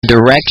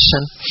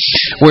direction.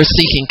 We're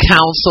seeking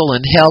counsel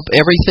and help.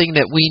 Everything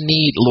that we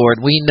need,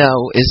 Lord, we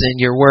know is in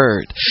your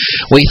word.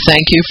 We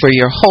thank you for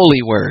your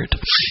holy word.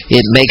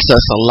 It makes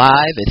us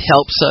alive. It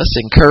helps us,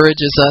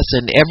 encourages us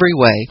in every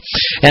way.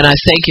 And I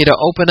thank you to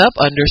open up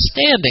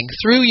understanding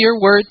through your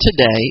word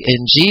today.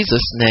 In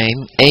Jesus'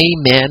 name,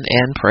 amen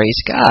and praise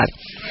God.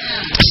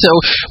 So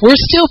we're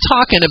still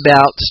talking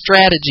about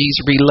strategies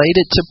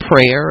related to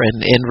prayer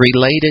and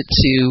related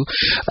to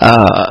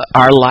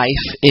our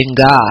life in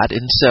God.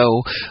 And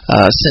so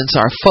since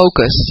our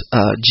focus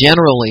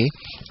generally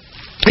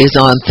is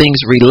on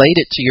things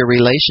related to your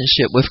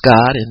relationship with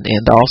God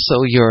and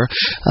also your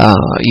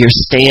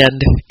stand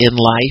in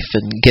life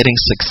and getting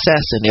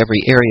success in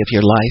every area of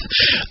your life,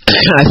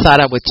 I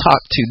thought I would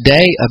talk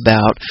today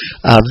about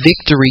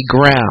victory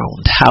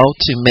ground, how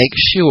to make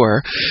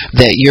sure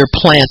that you're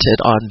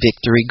planted on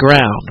victory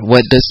ground.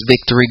 What does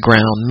victory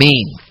ground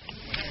mean?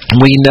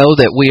 We know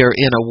that we are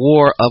in a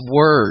war of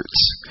words,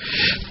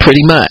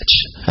 pretty much.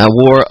 A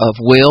war of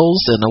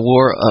wills and a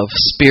war of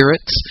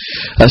spirits,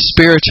 a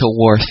spiritual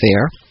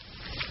warfare.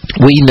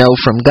 We know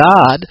from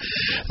God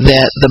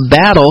that the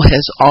battle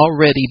has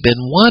already been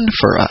won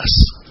for us.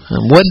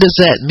 And what does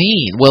that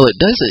mean? Well,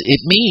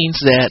 it means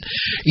that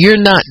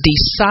you're not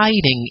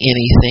deciding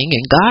anything,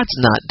 and God's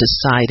not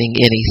deciding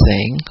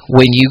anything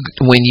when you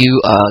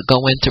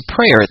go into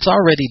prayer. It's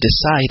already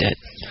decided.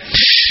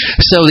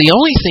 So the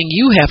only thing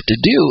you have to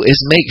do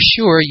is make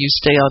sure you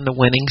stay on the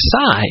winning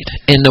side.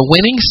 And the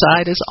winning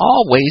side is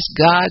always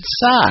God's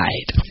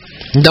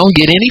side. Don't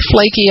get any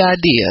flaky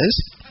ideas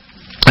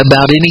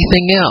about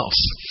anything else.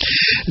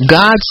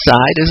 God's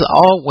side is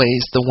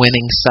always the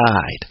winning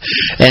side.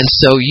 And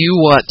so you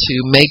want to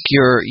make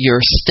your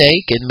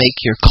stake and make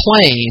your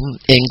claim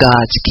in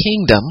God's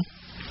kingdom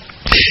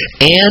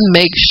and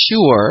make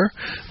sure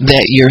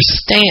that your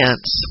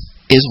stance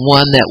is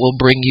one that will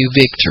bring you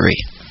victory.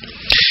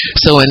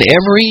 So in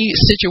every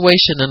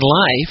situation in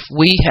life,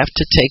 we have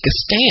to take a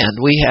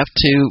stand. We have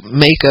to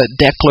make a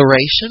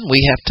declaration.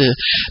 We have to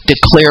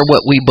declare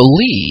what we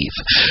believe.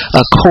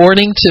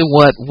 According to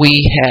what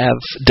we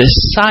have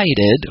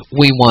decided,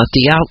 we want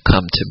the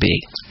outcome to be.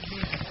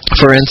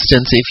 For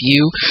instance, if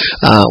you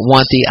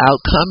want the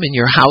outcome in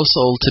your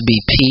household to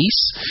be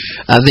peace,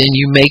 then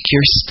you make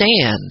your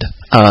stand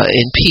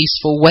in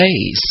peaceful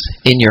ways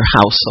in your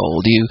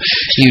household.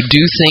 You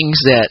do things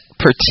that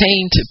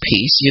pertain to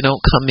peace. You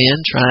don't come in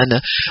trying to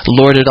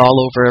lord it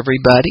all over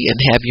everybody and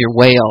have your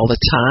way all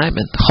the time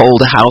and hold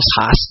the house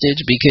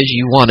hostage because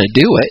you want to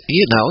do it.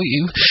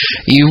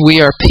 We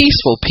are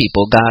peaceful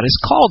people. God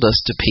has called us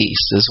to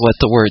peace, is what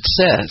the word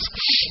says.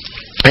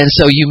 And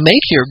so you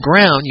make your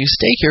ground, you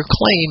stake your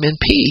claim in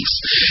peace,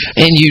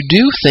 and you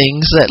do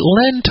things that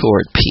lend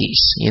toward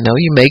peace. You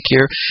make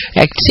your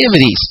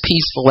activities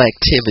peaceful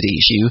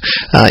activities. You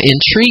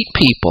entreat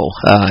people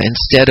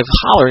instead of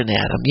hollering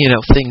at them,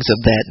 things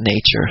of that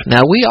nature.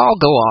 Now, we all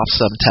go off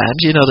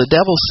sometimes. The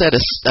devil set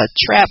a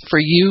trap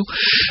for you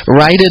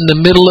right in the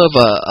middle of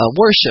a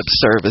worship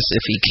service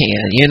if he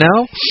can,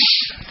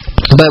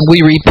 But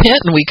we repent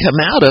and we come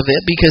out of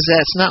it because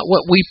that's not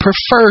what we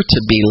prefer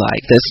to be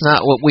like. That's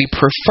not what we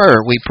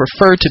prefer. We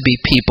prefer to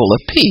be people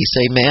of peace.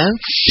 Amen?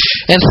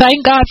 And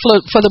thank God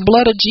for the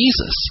blood of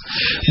Jesus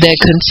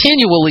that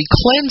continually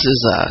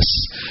cleanses us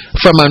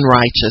from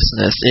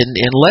unrighteousness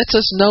and lets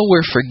us know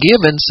we're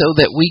forgiven so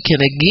that we can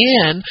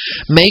again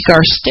make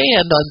our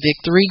stand on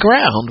victory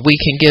ground. We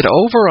can get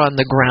over on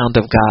the ground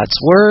of God's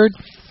Word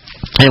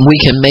and we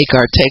can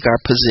take our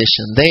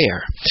position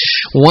there.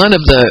 One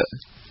of the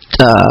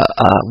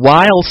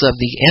wiles of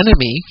the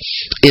enemy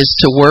is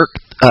to work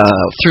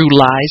through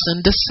lies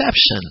and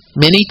deception.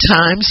 Many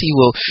times he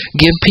will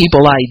give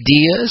people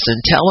ideas and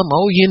tell them,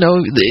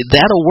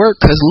 that'll work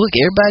because look,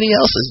 everybody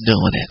else is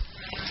doing it.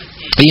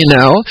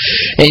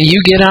 And you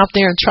get out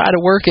there and try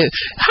to work it.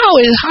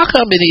 How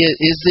come it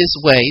is this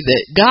way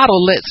that God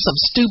will let some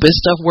stupid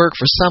stuff work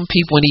for some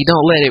people and he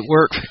don't let it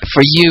work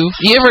for you?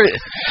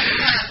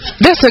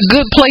 That's a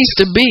good place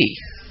to be.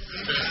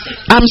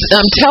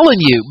 I'm telling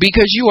you,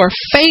 because you are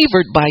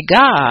favored by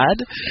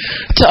God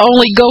to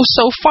only go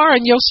so far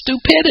in your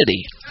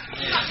stupidity.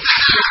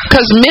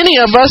 Because many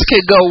of us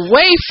could go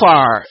way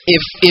far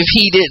if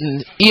he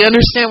didn't. You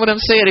understand what I'm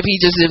saying? If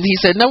he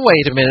said, no,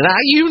 wait a minute,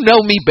 you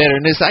know me better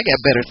than this. I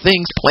got better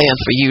things planned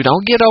for you.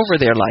 Don't get over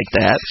there like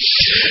that.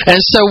 And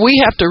so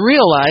we have to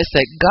realize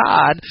that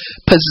God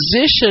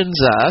positions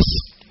us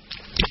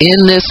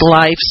in this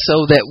life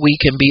so that we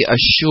can be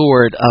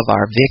assured of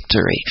our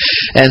victory.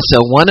 And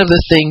so one of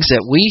the things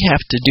that we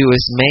have to do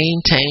is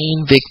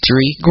maintain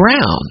victory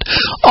ground.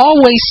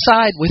 Always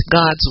side with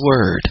God's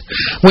Word.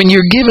 When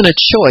you're given a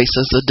choice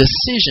as a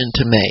decision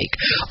to make,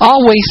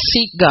 always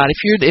seek God.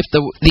 If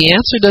the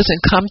answer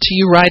doesn't come to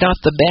you right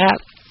off the bat,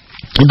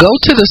 Go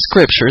to the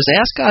scriptures.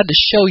 Ask God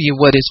to show you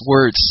what His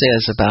Word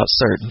says about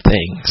certain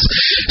things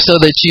so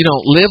that you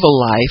don't live a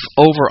life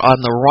over on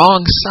the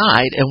wrong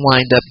side and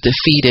wind up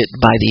defeated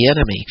by the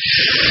enemy.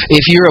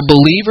 If you're a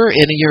believer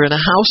and you're in a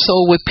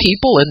household with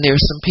people and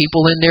there's some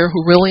people in there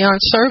who really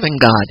aren't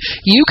serving God,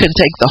 you can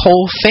take the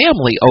whole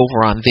family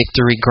over on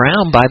victory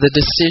ground by the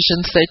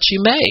decisions that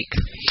you make.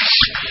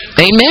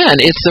 Amen.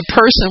 It's the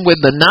person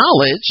with the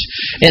knowledge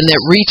and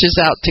that reaches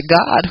out to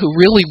God who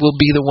really will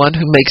be the one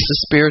who makes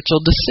the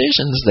spiritual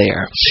decisions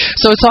there.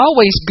 So it's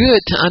always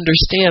good to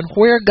understand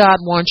where God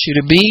wants you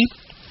to be,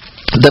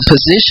 the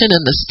position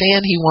and the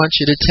stand He wants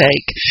you to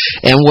take,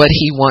 and what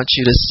He wants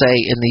you to say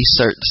in these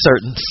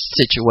certain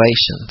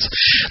situations.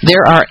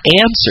 There are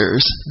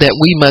answers that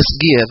we must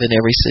give in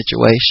every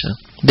situation.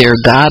 There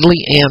are godly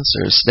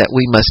answers that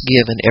we must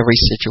give in every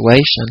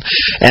situation.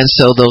 And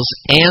so those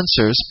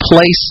answers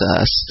place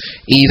us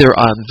either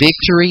on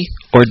victory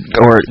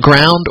or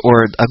ground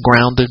or a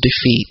ground of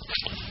defeat.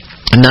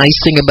 The nice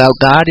thing about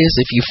God is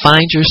if you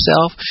find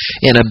yourself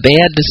in a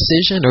bad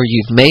decision or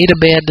you've made a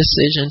bad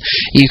decision,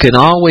 you can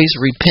always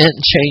repent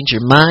and change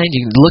your mind.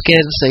 You can look at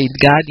it and say,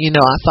 God,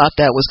 I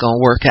thought that was going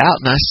to work out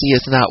and I see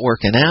it's not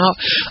working out.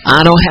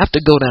 I don't have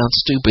to go down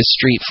stupid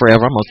street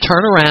forever. I'm going to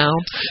turn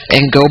around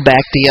and go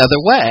back the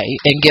other way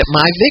and get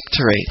my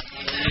victory.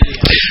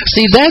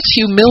 See, that's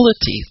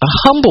humility. A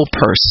humble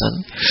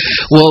person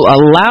will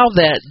allow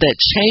that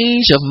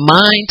change of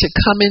mind to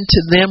come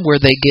into them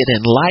where they get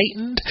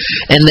enlightened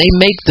and they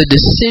make the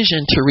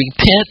decision to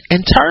repent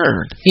and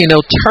turn.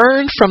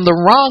 Turn from the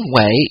wrong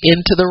way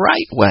into the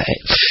right way.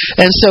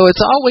 And so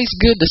it's always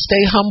good to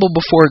stay humble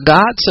before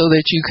God so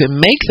that you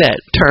can make that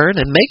turn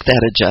and make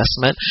that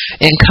adjustment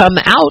and come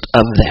out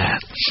of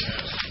that.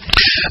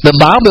 The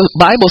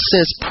Bible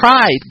says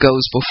pride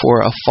goes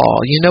before a fall.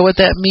 You know what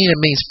that means?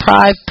 It means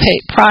pride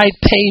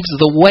paves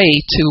the way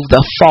to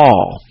the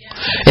fall.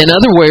 In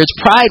other words,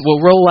 pride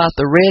will roll out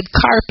the red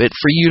carpet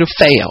for you to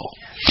fail.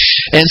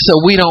 And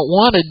so we don't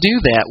want to do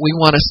that. We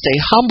want to stay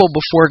humble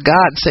before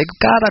God and say,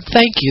 God, I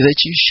thank you that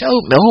you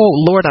showed me.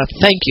 Oh, Lord, I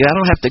thank you. I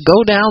don't have to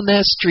go down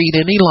that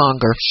street any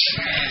longer.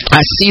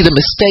 I see the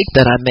mistake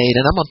that I made,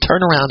 and I'm going to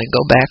turn around and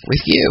go back with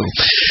you.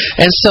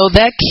 And so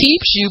that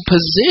keeps you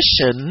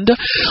positioned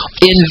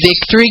in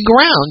victory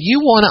ground.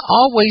 You want to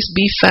always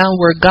be found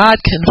where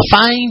God can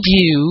find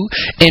you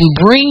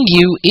and bring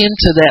you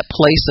into that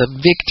place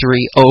of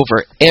victory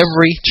over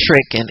every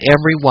trick and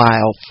every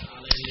wile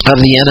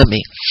of the enemy.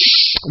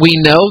 We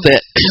know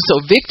that, so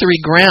victory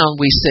ground,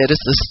 we said,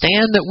 is the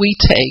stand that we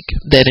take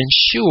that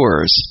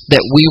ensures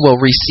that we will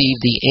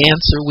receive the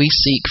answer we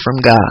seek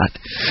from God.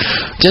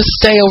 Just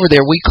stay over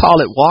there. We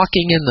call it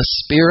walking in the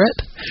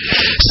Spirit.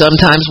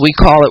 Sometimes we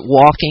call it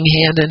walking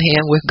hand in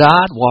hand with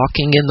God,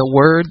 walking in the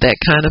Word, that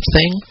kind of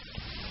thing.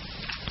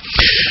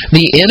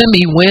 The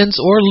enemy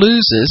wins or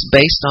loses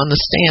based on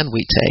the stand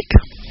we take.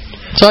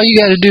 So all you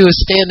got to do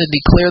is stand and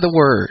declare the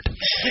word.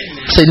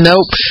 Say,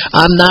 nope,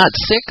 I'm not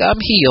sick, I'm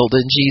healed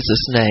in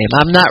Jesus' name.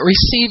 I'm not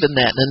receiving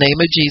that in the name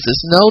of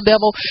Jesus. No,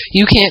 devil,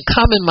 you can't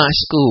come in my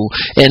school,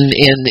 in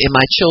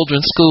my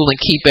children's school and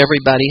keep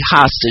everybody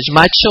hostage.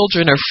 My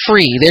children are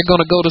free. They're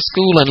going to go to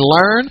school and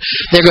learn.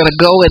 They're going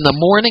to go in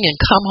the morning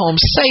and come home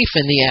safe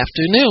in the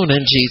afternoon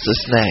in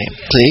Jesus' name.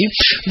 See?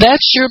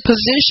 That's your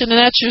position and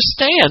that's your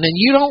stand, and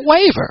you don't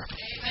waver.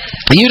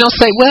 You don't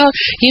say, well,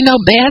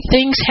 bad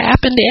things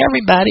happen to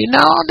everybody. No,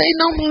 they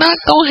not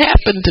going to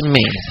happen to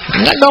me.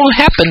 Not going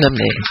to happen to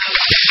me.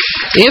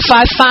 If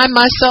I find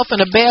myself in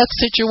a bad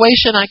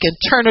situation, I can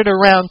turn it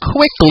around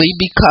quickly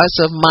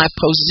because of my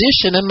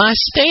position and my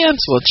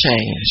stance will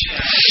change.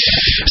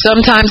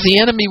 Sometimes the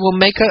enemy will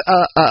make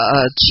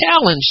a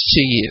challenge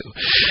to you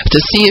to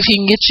see if he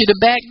can get you to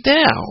back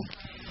down.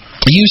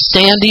 You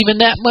stand even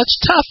that much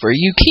tougher.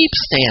 You keep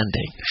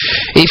standing.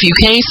 If you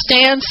can't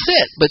stand,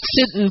 sit, but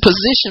sit in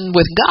position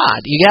with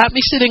God. You got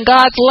me? Sit in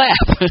God's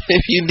lap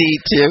if you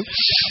need to.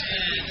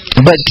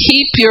 But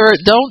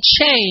don't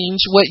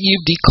change what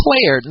you've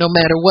declared, no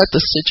matter what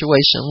the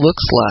situation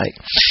looks like.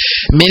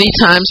 Many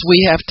times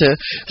we have to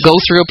go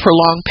through a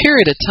prolonged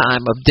period of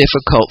time of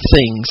difficult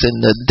things,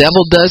 and the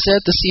devil does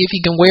that to see if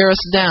he can wear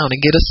us down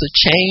and get us to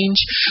change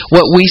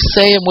what we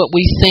say and what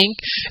we think,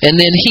 and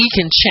then he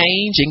can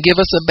change and give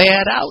us a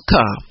bad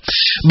outcome.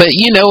 But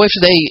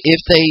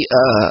if they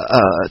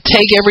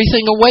take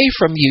everything away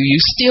from you, you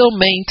still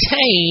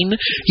maintain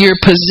your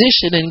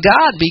position in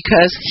God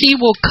because he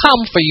will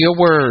come for your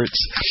words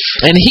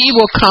and he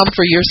will come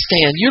for your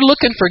stand. You're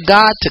looking for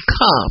God to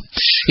come.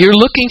 You're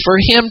looking for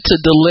him to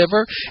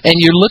deliver, and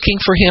you're looking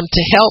for him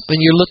to help, and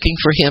you're looking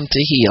for him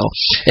to heal.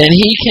 And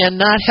he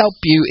cannot help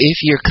you if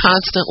you're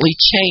constantly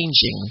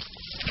changing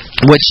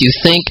what you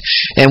think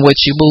and what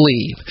you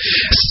believe.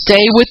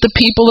 Stay with the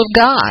people of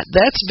God.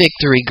 That's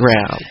victory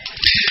ground.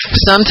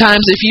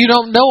 Sometimes if you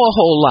don't know a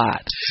whole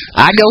lot,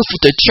 I go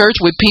to church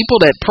with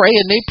people that pray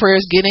and their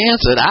prayers get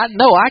answered. I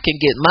know I can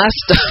get my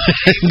stuff.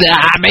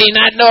 I may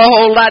not know a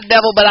whole lot,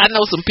 devil, but I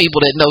know some people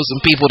that know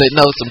some people that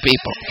know some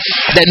people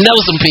that know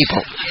some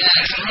people.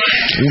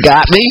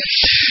 Got me?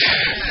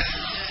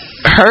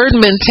 herd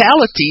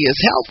mentality is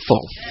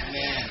helpful.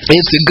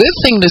 It's a good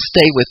thing to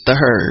stay with the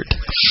herd.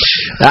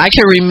 I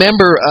can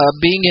remember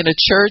being in a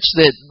church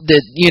that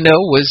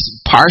was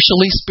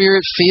partially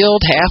spirit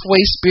filled,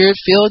 halfway spirit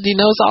filled.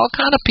 It's all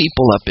kind of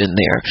people up in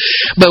there.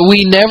 But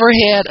we never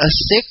had a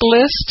sick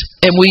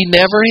list, and we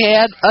never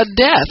had a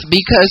death,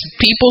 because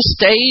people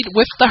stayed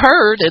with the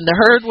herd, and the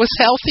herd was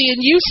healthy, and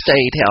you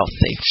stayed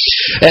healthy.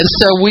 And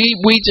so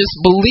we just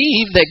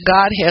believe that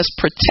God has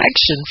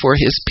protection for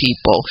His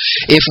people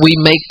if we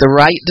make the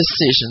right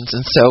decisions.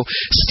 And so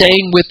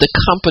staying with the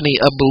company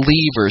of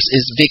believers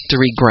is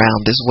victory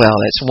ground as well.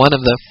 That's one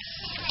of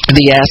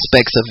the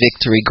aspects of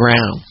victory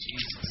ground.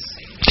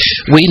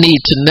 We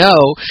need to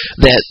know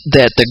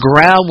that the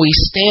ground we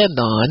stand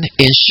on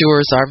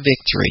ensures our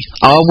victory.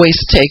 Always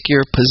take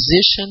your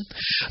position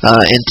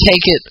and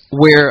take it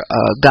where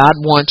God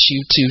wants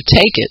you to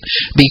take it,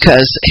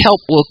 because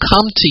help will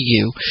come to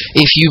you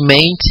if you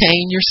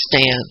maintain your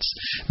stance,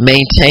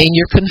 maintain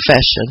your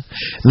confession,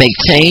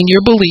 maintain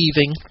your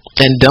believing,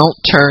 and don't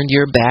turn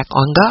your back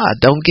on God.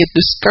 Don't get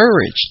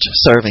discouraged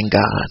serving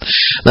God.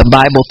 The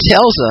Bible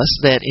tells us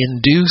that in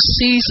due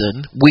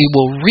season we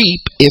will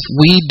reap if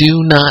we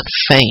do not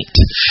faint.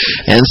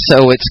 And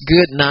so it's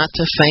good not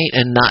to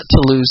faint and not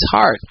to lose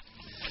heart.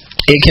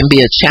 It can be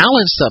a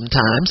challenge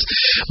sometimes,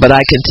 but I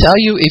can tell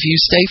you, if you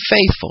stay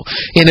faithful.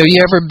 You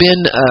ever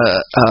been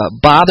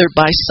bothered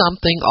by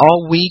something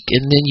all week,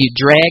 and then you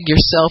drag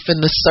yourself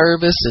in the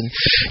service, and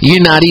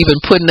you're not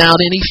even putting out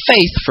any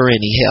faith for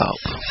any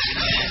help?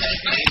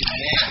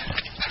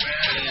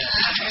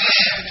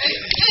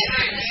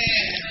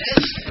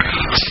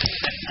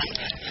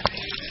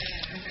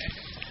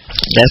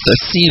 That's a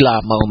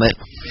Selah moment.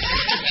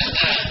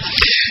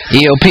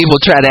 People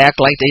try to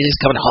act like they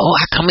just come in,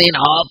 I come in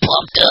all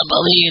pumped up,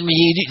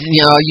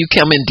 you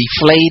come in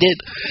deflated,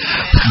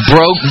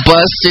 broke,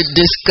 busted,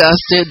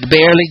 disgusted,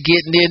 barely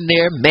getting in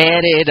there,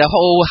 mad at a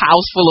whole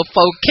house full of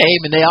folk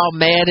came and they all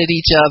mad at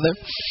each other.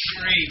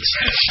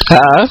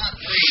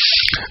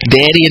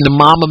 Daddy and the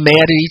mama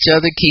mad at each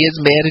other, kids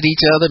mad at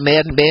each other,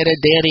 mad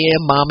at daddy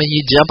and mama.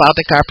 You jump out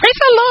the car, praise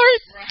the Lord.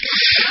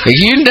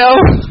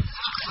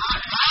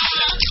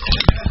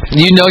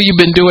 You know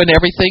you've been doing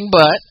everything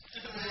but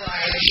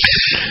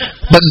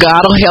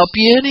God will help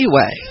you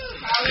anyway.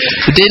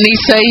 Didn't He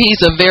say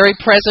He's a very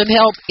present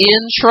help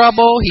in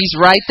trouble? He's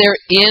right there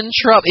in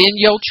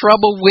your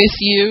trouble with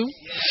you.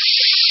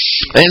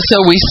 And so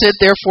we sit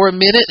there for a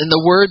minute, and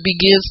the Word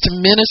begins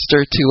to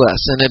minister to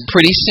us. And then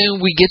pretty soon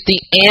we get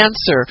the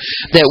answer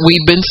that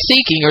we've been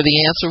seeking, or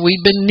the answer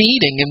we've been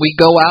needing. And we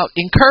go out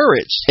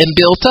encouraged and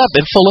built up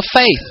and full of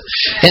faith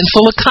and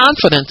full of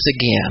confidence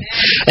again.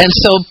 And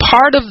so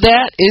part of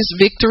that is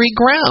victory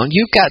ground.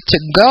 You've got to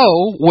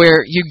go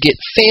where you get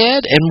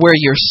fed and where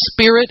your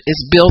spirit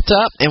is built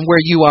up and where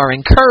you are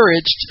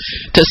encouraged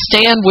to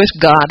stand with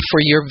God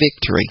for your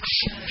victory.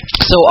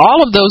 So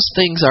all of those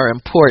things are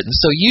important.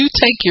 So you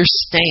take your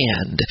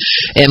stand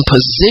and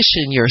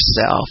position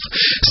yourself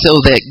so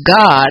that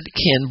God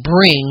can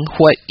bring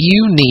what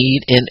you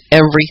need in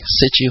every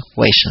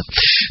situation.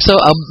 So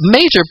a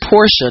major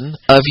portion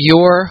of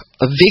your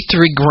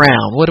victory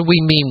ground, what do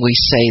we mean we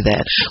say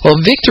that? Well,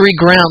 victory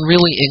ground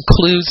really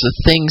includes the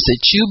things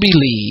that you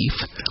believe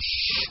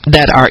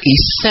that are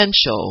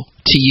essential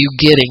to you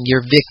getting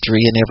your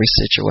victory in every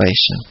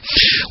situation.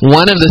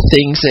 One of the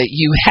things that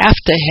you have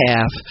to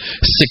have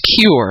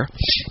secure,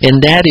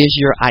 and that is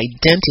your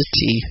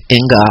identity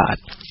in God.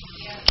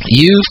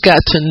 You've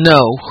got to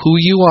know who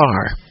you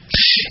are.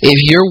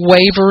 If you're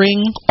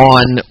wavering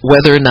on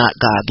whether or not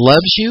God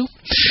loves you,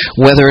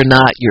 whether or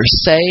not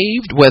you're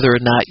saved, whether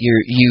or not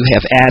you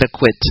have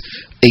adequate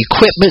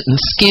equipment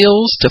and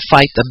skills to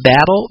fight the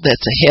battle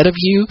that's ahead of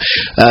you,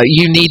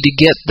 you need to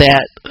get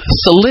that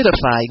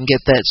solidified and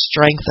get that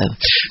strengthened.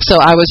 So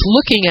I was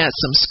looking at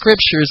some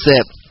scriptures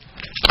that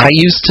I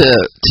used to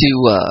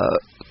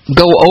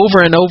go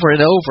over and over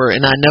and over,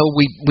 and I know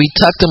we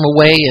tucked them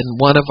away in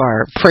one of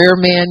our prayer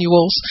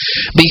manuals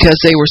because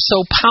they were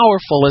so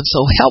powerful and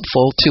so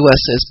helpful to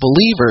us as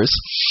believers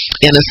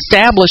in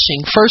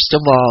establishing, first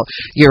of all,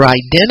 your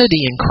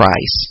identity in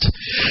Christ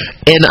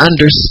and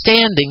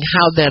understanding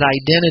how that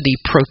identity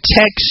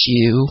protects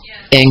you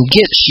and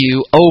gets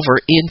you over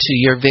into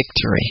your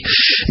victory.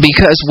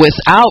 Because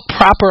without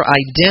proper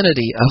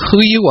identity of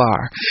who you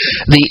are,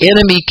 the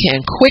enemy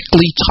can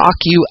quickly talk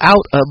you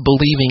out of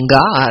believing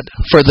God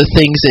for the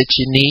things that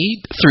you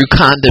need through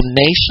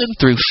condemnation,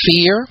 through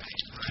fear,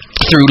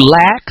 through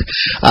lack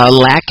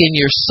in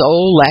your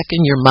soul, lack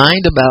in your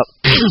mind about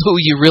who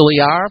you really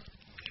are,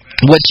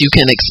 what you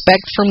can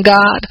expect from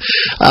God.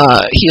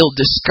 He'll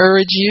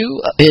discourage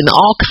you in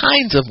all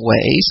kinds of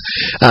ways,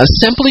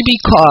 simply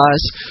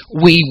because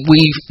we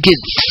get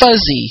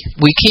fuzzy.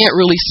 We can't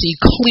really see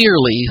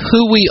clearly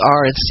who we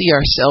are and see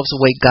ourselves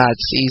the way God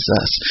sees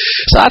us.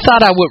 So I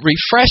thought I would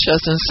refresh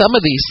us in some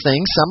of these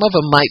things. Some of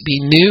them might be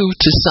new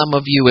to some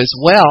of you as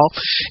well,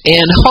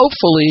 and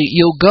hopefully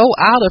you'll go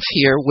out of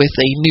here with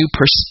a new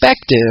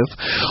perspective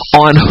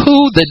on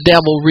who the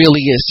devil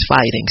really is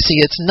fighting.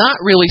 See, it's not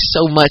really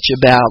so much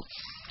about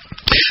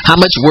how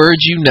much word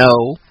you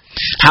know,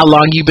 how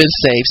long you've been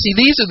saved. See,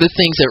 these are the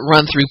things that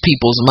run through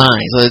people's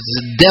minds.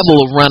 The devil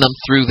will run them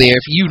through there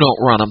if you don't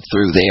run them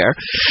through there.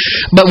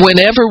 But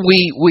whenever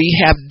we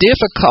have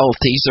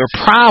difficulties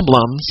or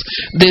problems,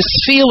 this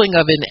feeling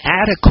of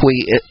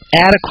inadequacy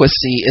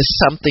is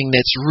something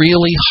that's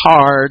really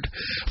hard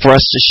for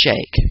us to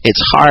shake.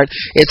 It's hard.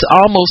 It's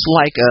almost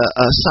like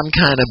some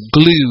kind of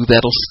glue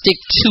that'll stick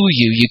to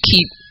you. You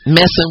keep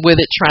messing with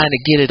it, trying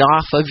to get it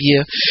off of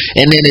you,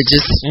 and then it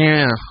just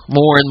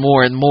more and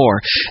more and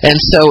more. And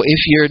so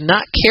if you're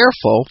not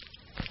careful,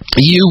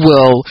 you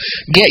will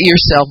get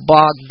yourself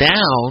bogged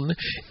down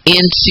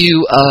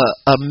into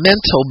a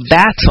mental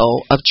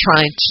battle of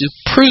trying to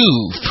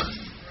prove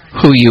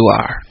who you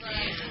are.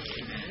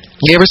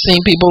 You ever seen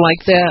people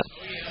like that?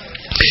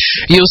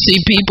 You'll see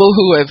people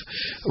who have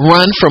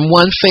run from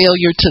one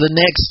failure to the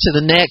next,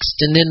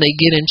 and then they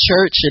get in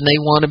church and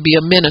they want to be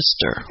a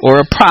minister or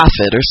a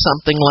prophet or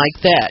something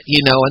like that,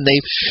 and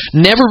they've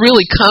never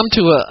really come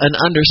to an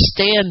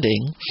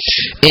understanding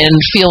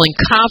and feeling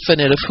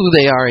confident of who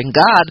they are in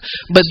God,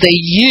 but they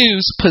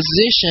use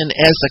position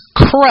as a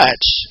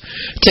crutch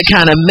to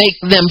kind of make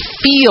them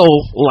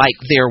feel like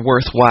they're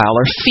worthwhile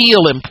or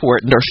feel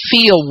important or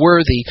feel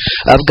worthy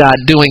of God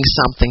doing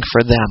something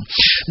for them.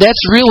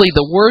 That's really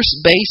the worst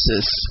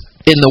basis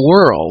in the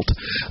world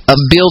of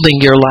building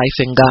your life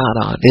in God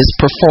on, is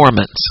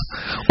performance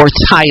or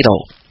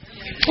title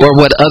or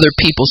what other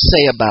people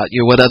say about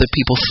you, what other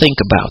people think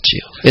about you.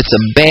 It's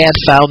a bad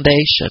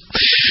foundation.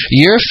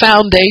 Your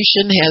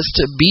foundation has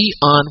to be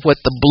on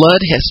what the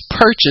blood has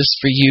purchased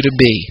for you to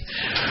be.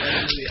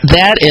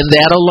 That and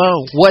that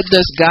alone. What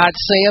does God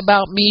say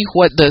about me?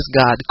 What does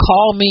God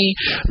call me?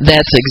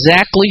 That's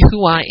exactly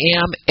who I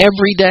am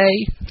every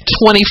day,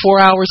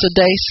 24 hours a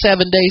day,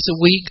 7 days a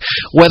week.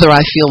 Whether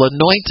I feel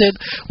anointed,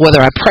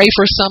 whether I pray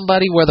for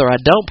somebody, whether I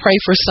don't pray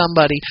for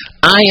somebody,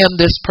 I am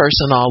this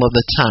person all of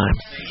the time.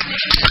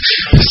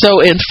 So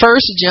in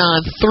 1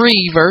 John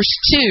 3 verse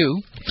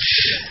 2,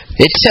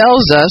 it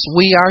tells us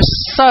we are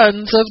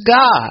sons of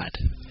God.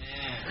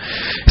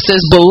 It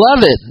says,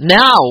 "Beloved,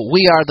 now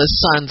we are the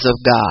sons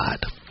of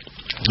God."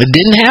 It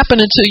didn't happen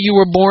until you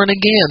were born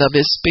again of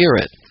His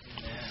Spirit.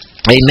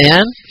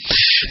 Amen.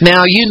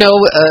 Now,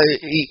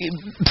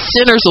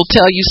 sinners will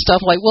tell you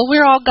stuff like, well,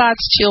 we're all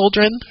God's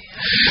children.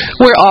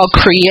 We're all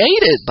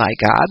created by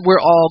God. We're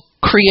all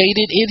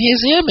created in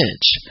His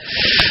image.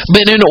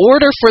 But in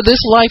order for this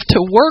life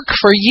to work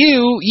for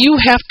you, you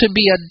have to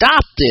be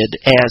adopted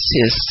as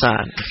His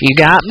son. You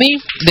got me?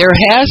 There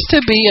has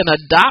to be an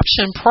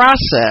adoption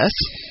process.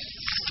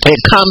 It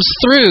comes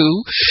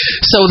through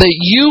so that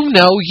you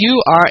know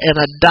you are an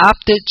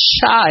adopted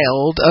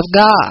child of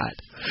God.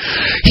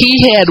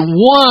 He had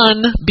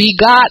one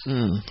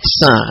begotten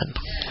Son,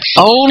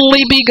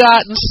 only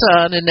begotten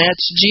Son, and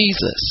that's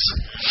Jesus.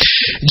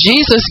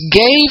 Jesus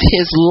gave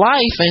His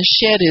life and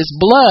shed His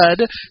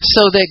blood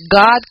so that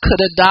God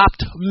could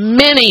adopt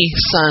many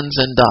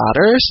sons and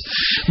daughters,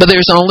 but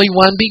there's only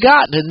one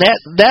begotten, and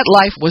that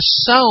life was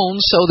sown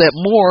so that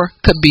more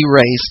could be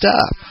raised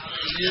up.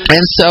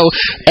 And so,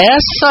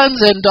 as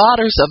sons and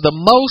daughters of the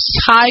Most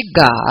High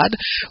God,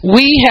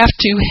 we have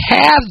to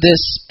have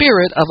this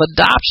spirit of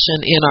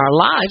adoption in our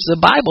lives. The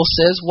Bible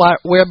says,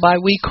 whereby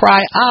we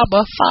cry,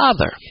 Abba,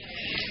 Father.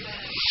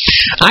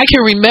 I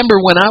can remember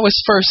when I was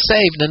first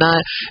saved, and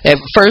at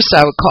first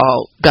I would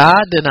call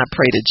God, then I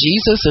pray to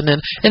Jesus, and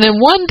then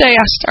one day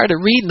I started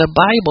reading the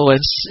Bible,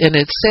 and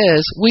it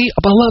says,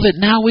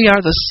 "Beloved, now we are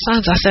the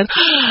sons." I said,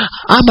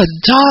 "I'm a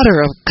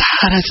daughter of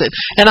God." I said,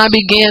 and I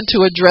began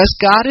to address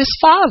God as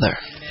Father.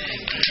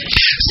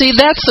 See,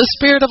 that's the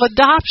spirit of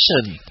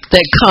adoption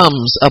that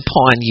comes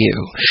upon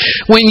you.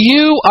 When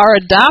you are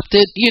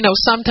adopted,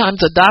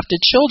 sometimes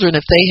adopted children,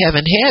 if they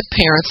haven't had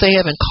parents, they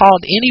haven't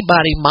called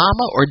anybody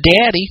mama or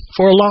daddy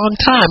for a long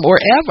time or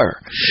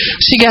ever.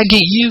 So you got to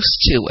get used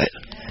to it.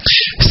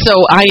 So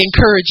I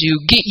encourage you,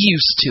 get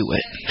used to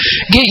it.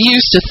 Get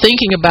used to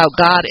thinking about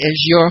God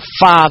as your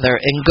Father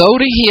and go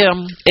to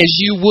Him as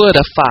you would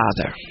a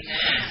father.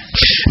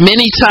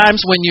 Many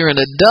times when you're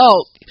an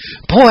adult,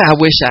 boy, I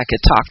wish I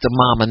could talk to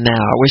Mama now.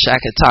 I wish I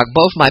could talk.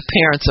 Both my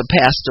parents have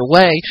passed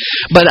away,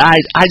 but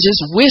I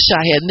just wish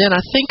I had. And then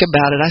I think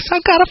about it. I said,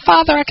 I've got a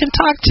Father I can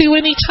talk to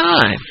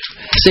anytime.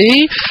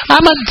 See,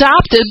 I'm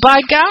adopted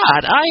by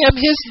God. I am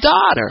His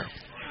daughter.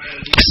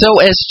 So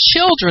as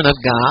children of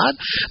God,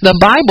 the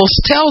Bible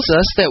tells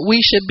us that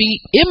we should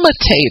be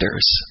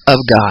imitators of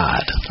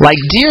God, like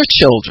dear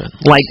children,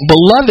 like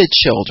beloved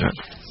children.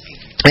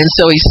 And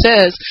so He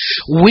says,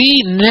 we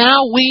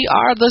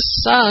are the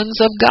sons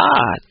of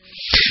God.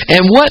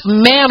 And what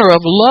manner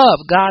of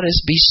love God has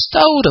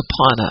bestowed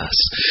upon us.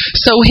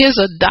 So His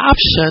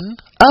adoption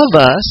of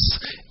us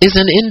is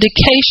an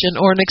indication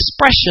or an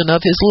expression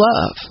of His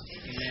love.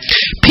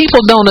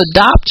 People don't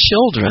adopt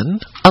children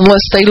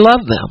unless they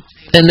love them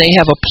and they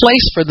have a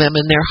place for them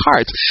in their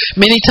hearts.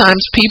 Many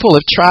times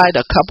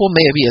a couple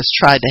maybe has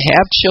tried to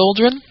have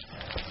children,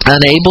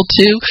 unable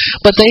to,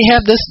 but they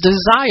have this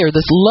desire,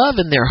 this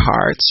love in their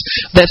hearts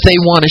that they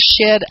want to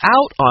shed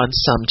out on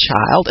some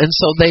child, and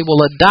so they will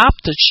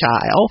adopt a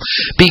child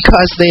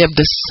because they have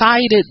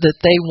decided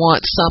that they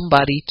want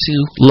somebody to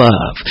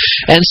love.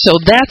 And so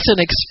that's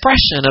an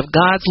expression of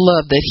God's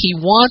love, that He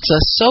wants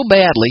us so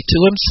badly to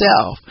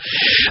Himself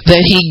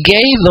that He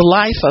gave the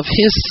life of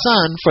His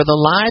Son for the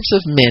lives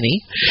of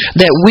many,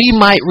 that we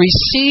might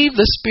receive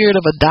the spirit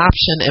of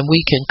adoption and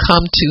we can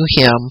come to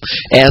Him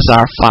as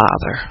our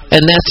Father.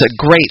 And that's a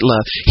great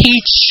love. He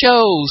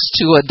chose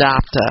to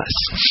adopt us.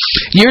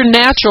 Your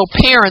natural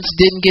parents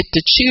didn't get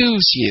to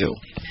choose you.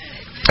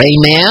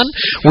 Amen.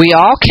 We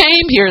all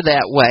came here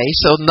that way,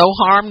 so no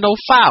harm, no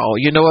foul.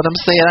 You know what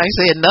I'm saying? I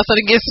say nothing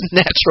against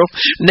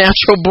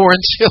natural born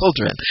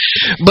children.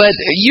 But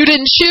you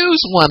didn't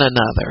choose one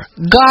another.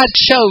 God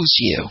chose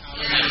you.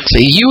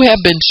 See, you have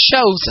been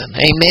chosen.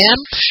 Amen.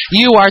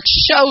 You are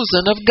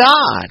chosen of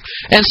God.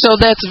 And so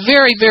that's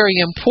very, very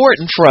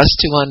important for us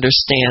to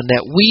understand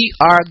that we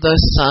are the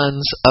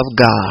sons of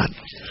God.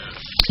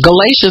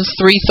 Galatians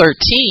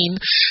 3:13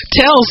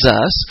 tells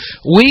us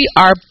we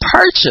are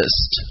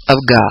purchased of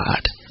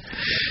God.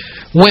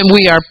 When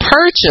we are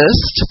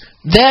purchased,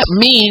 that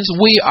means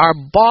we are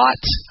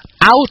bought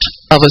out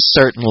of a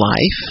certain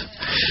life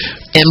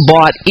and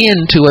bought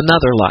into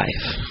another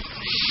life.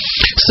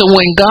 So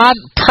when God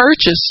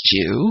purchased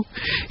you,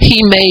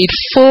 He made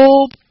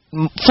full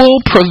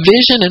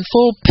provision and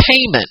full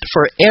payment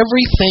for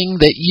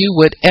everything that you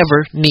would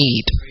ever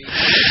need.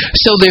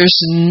 So there's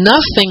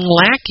nothing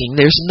lacking.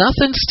 There's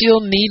nothing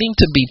still needing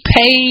to be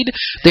paid.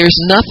 There's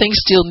nothing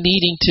still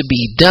needing to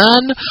be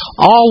done.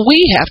 All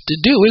we have to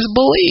do is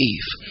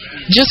believe.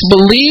 Just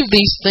believe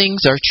these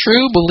things are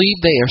true. Believe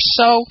they are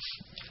so.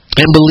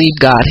 And believe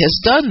God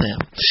has done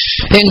them.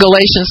 In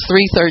Galatians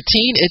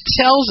 3:13, it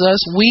tells us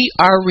we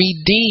are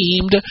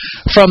redeemed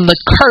from the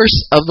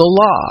curse of the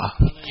law.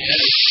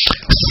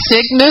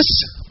 Sickness,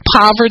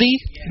 poverty,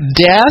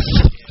 death,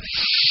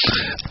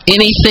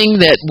 anything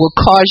that will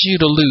cause you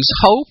to lose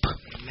hope,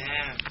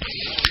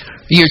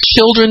 your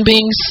children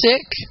being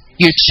sick,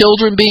 your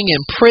children being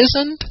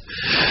imprisoned,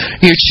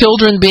 your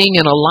children being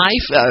in a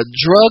life, a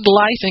drug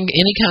life, and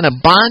any kind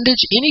of bondage,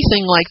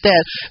 anything like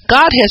that,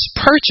 God has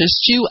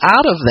purchased you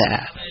out of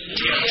that.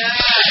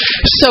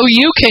 So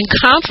you can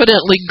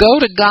confidently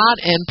go to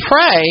God and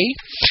pray.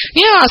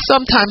 Yeah,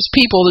 sometimes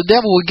the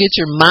devil will get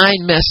your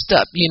mind messed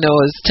up,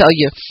 tell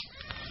you,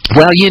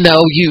 well,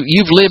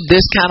 you've lived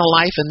this kind of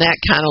life and that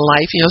kind of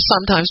life.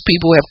 Sometimes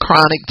people have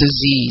chronic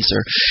disease,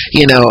 or,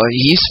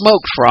 you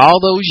smoked for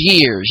all those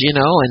years,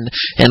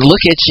 and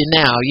look at you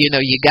now, you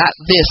got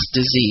this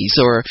disease.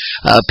 Or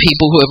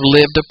people who have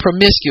lived a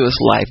promiscuous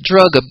life,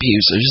 drug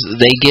abusers,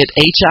 they get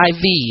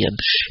HIV, and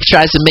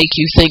tries to make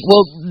you think,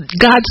 well,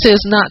 God says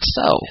not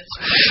so.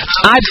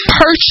 I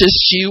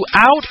purchased you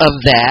out of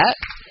that.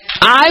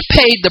 I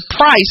paid the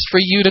price for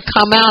you to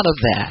come out of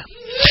that.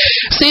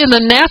 See, in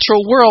the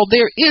natural world,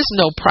 there is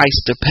no price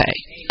to pay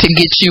to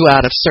get you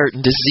out of certain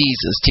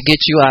diseases, to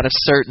get you out of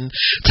certain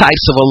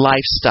types of a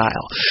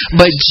lifestyle.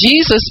 But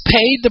Jesus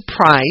paid the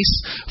price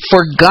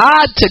for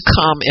God to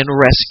come and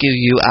rescue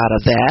you out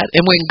of that.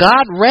 And when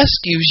God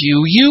rescues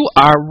you, you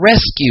are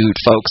rescued,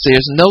 folks.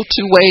 There's no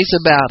two ways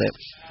about it.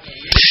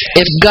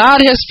 If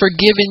God has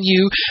forgiven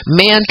you,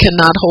 man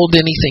cannot hold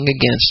anything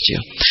against you.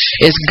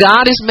 If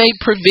God has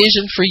made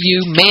provision for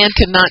you, man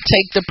cannot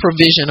take the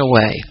provision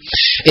away.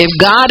 If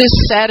God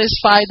is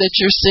satisfied that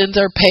your sins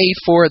are paid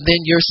for,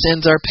 then your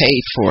sins are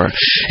paid for.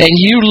 And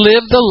you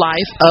live the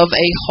life of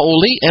a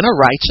holy and a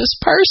righteous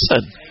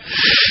person.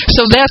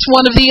 So that's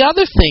one of the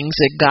other things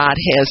that God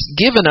has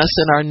given us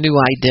in our new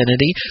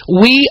identity.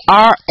 We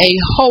are a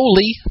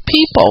holy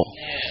people.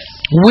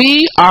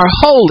 We are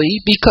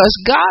holy because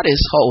God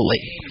is holy.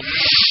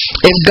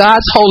 If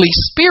God's Holy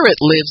Spirit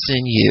lives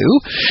in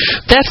you,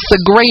 that's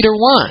the greater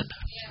one.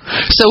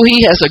 So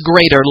He has a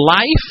greater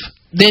life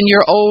than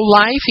your old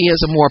life. He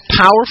has a more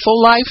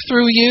powerful life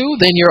through you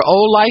than your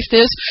old life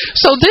is.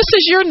 So this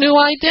is your new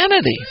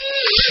identity.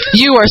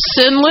 You are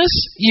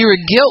sinless. You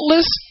are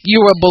guiltless.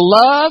 You are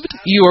beloved.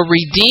 You are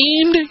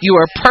redeemed. You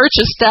are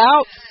purchased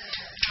out.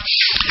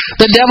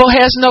 The devil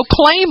has no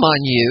claim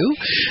on you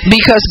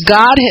because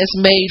God has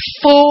made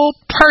full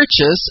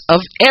purchase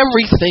of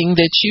everything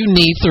that you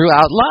need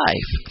throughout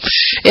life.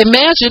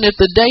 Imagine if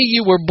the day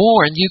you were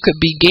born, you could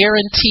be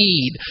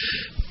guaranteed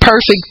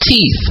perfect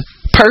teeth,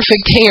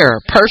 perfect hair,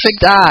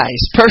 perfect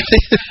eyes,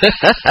 perfect.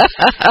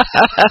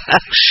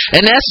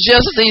 And that's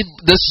just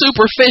the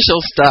superficial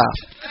stuff.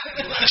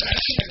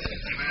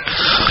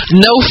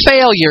 No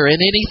failure in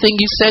anything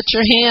you set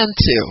your hand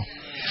to.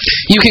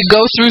 You can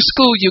go through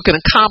school, you can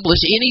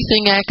accomplish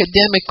anything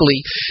academically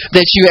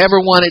that you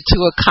ever wanted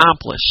to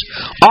accomplish.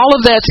 All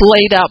of that's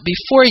laid out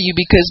before you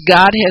because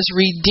God has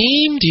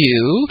redeemed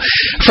you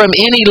from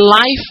any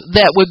life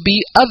that would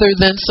be other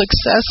than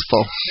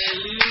successful.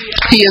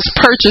 He has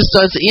purchased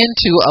us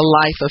into a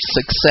life of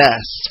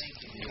success.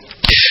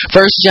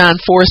 1 John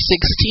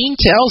 4:16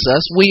 tells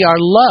us we are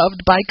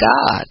loved by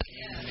God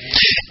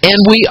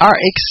and we are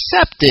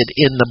accepted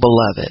in the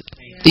beloved.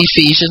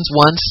 Ephesians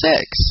 1:6.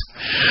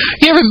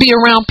 You ever be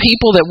around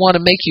people that want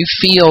to make you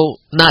feel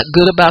not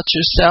good about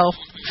yourself?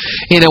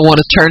 Want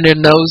to turn their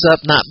nose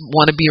up, not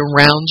want to be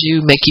around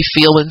you, make you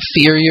feel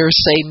inferior,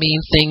 say mean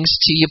things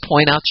to you,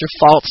 point out your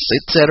faults,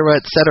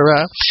 etc.,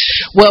 etc.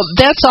 Well,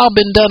 that's all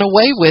been done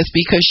away with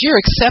because you're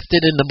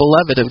accepted in the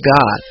beloved of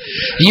God.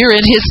 You're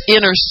in His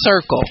inner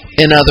circle,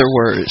 in other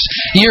words.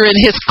 You're in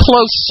His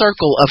close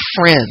circle of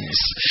friends.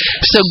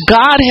 So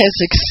God has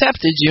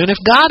accepted you, and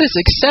if God has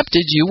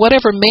accepted you,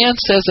 whatever man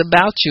says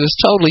about you is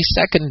totally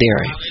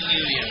secondary.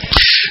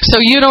 So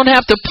you don't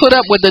have to put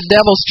up with the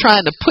devil's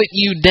trying to put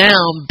you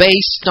down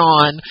based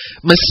on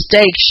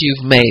mistakes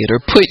you've made, or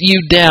put you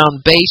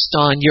down based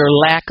on your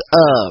lack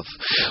of,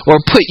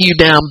 or put you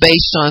down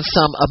based on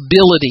some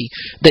ability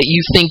that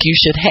you think you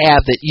should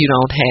have that you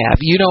don't have.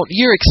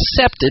 You're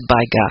accepted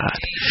by God.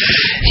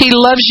 He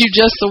loves you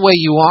just the way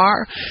you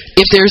are.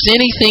 If there's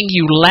anything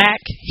you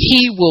lack,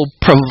 He will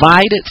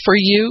provide it for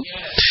you.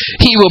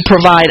 He will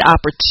provide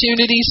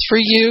opportunities for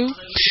you.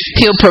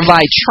 He'll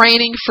provide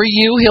training for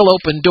you. He'll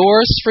open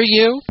doors for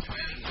you.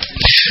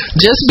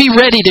 Just be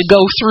ready to go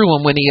through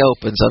them when He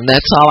opens them.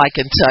 That's all I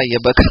can tell you,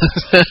 because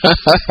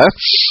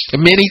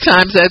many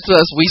times that's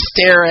us. We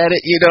stare at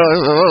it,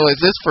 oh,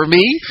 is this for me?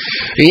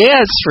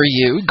 Yeah, it's for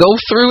you. Go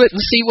through it and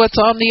see what's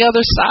on the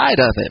other side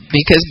of it,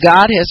 because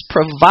God has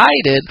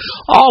provided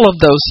all of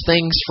those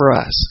things for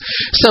us.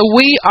 So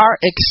we are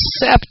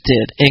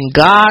accepted in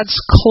God's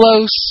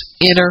close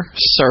inner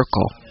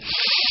circle.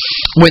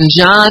 When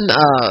John,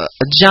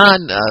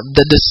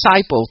 the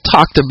disciple,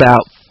 talked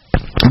about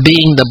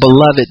being the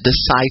beloved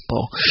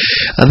disciple,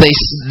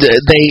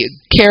 they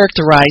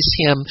characterized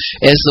him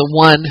as the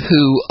one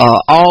who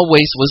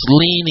always was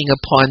leaning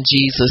upon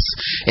Jesus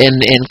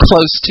and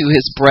close to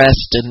His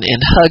breast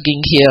and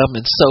hugging Him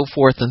and so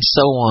forth and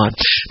so on,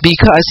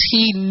 because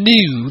he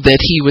knew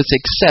that he was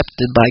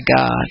accepted by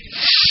God.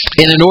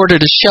 And in order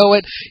to show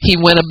it, he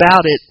went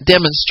about it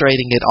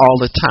demonstrating it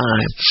all the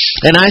time.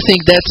 And I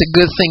think that's a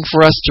good thing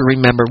for us to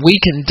remember. We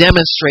can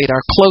demonstrate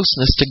our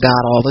closeness to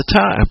God all the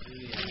time.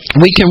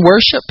 We can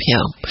worship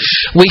Him.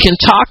 We can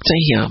talk to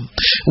Him.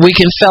 We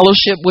can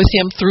fellowship with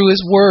Him through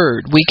His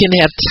Word. We can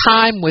have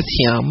time with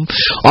Him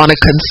on a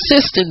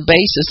consistent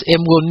basis,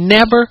 and we're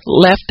never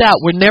left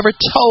out. We're never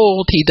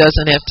told He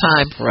doesn't have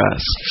time for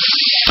us.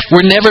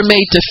 We're never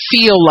made to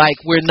feel like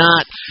we're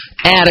not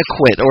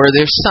adequate or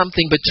there's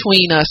something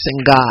between us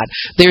and God.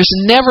 There's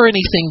never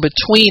anything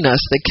between us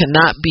that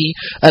cannot be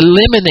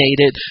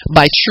eliminated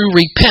by true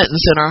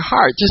repentance in our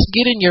heart. Just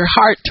get in your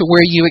heart to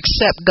where you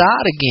accept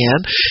God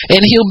again,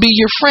 and He'll be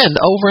your friend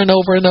over and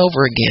over and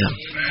over again.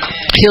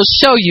 He'll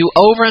show you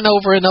over and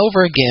over and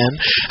over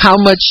again how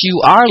much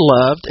you are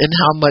loved and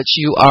how much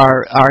you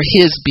are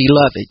His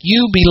beloved.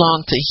 You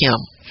belong to Him.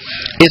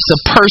 It's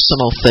a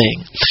personal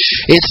thing.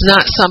 It's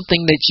not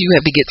something that you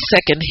have to get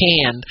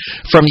secondhand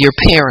from your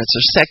parents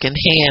or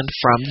secondhand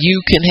from. You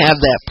can have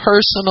that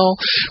personal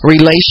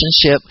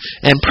relationship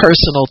and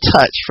personal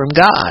touch from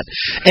God.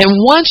 And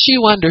once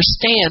you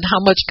understand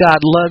how much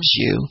God loves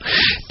you,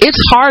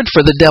 it's hard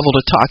for the devil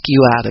to talk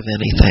you out of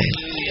anything.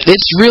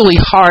 It's really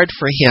hard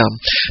for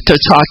him to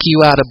talk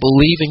you out of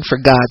believing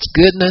for God's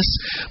goodness,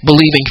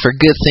 believing for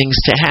good things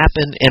to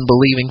happen, and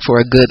believing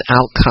for a good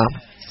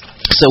outcome.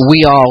 So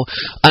we all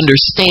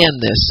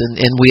understand this,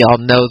 and we all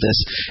know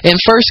this. In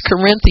 1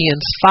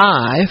 Corinthians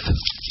 5,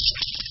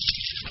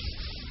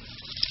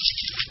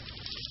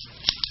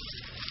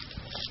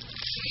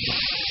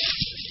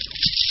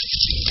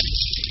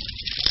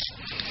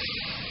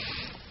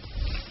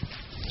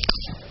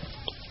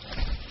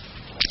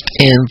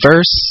 in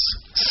verse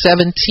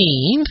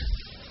 17,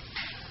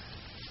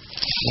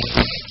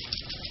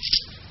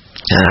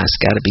 it's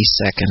got to be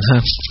second,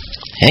 huh?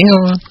 Hang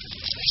on.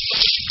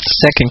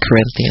 2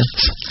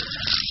 Corinthians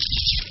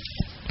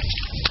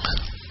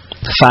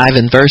 5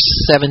 and verse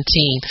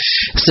 17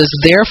 says,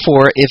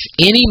 "Therefore, if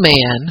any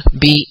man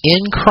be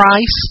in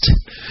Christ,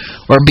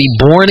 or be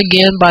born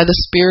again by the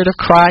Spirit of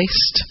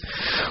Christ,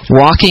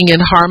 walking in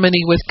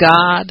harmony with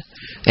God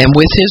and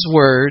with His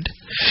Word,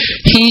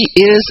 he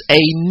is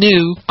a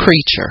new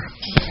creature.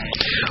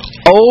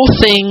 Old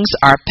things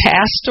are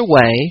passed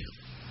away.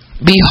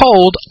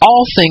 Behold,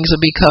 all things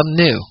have become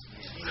new."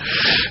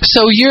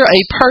 So you're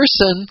a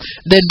person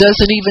that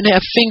doesn't even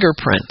have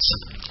fingerprints.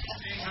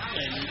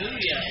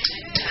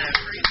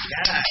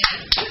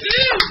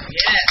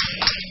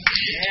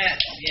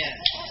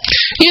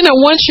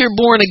 Once you're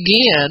born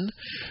again,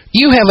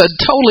 you have a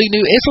totally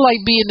new. It's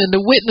like being in the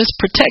witness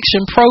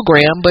protection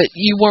program, but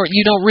you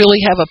don't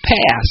really have a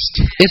past.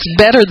 It's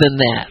better than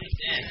that.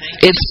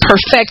 It's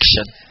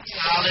perfection.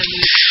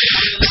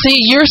 See,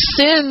 your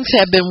sins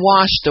have been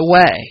washed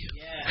away.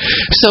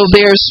 So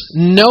there's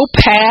no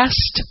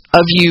past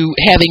of you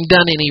having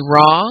done any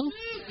wrong,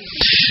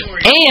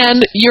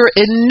 and your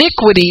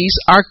iniquities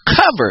are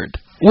covered,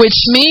 which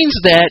means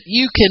that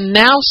you can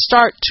now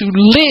start to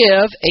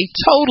live a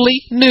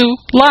totally new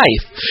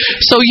life.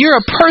 So you're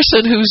a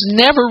person who's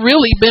never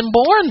really been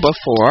born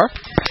before.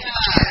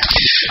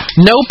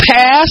 No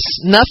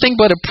past, nothing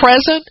but a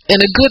present, and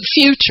a good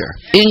future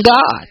in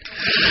God.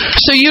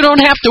 So you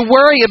don't have to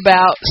worry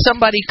about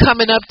somebody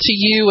coming up to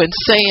you and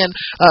saying,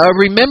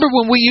 remember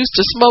when we used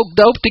to smoke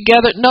dope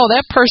together? No,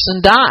 that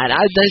person died.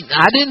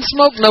 I didn't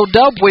smoke no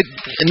dope with,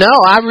 no,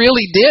 I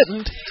really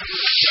didn't.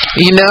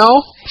 You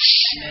know?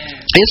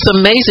 It's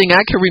amazing.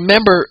 I can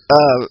remember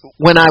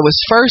when I was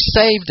first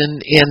saved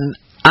and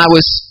I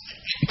was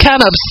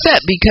kind of upset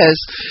because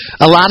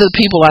a lot of the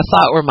people I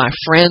thought were my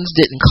friends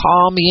didn't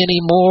call me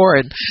anymore,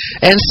 and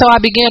so I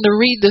began to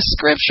read the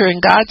scripture,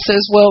 and God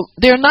says, well,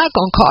 they're not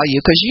going to call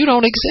you because you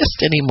don't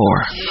exist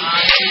anymore.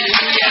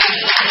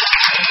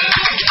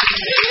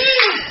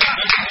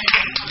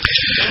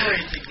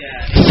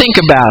 Think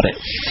about it.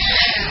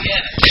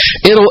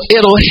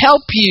 It'll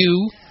help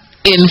you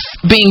in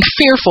being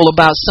fearful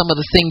about some of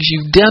the things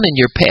you've done in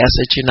your past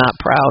that you're not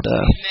proud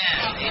of.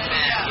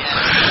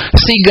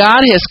 See,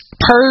 God has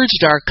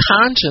purged our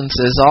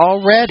consciences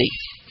already.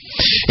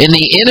 And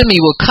the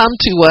enemy will come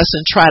to us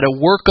and try to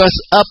work us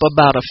up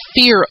about a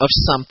fear of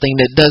something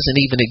that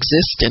doesn't even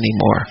exist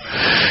anymore.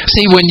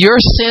 See, when your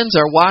sins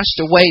are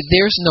washed away,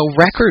 there's no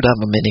record of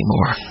them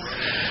anymore.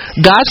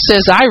 God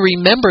says, I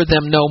remember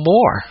them no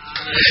more.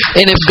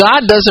 And if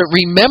God doesn't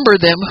remember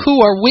them,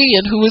 who are we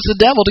and who is the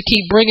devil to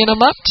keep bringing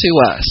them up to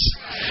us?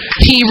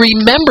 He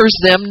remembers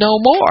them no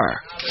more.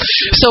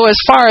 So as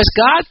far as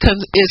God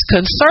is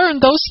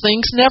concerned, those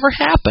things never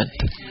happened.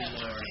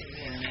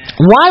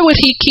 Why would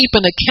he keep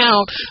an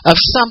account of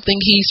something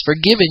he's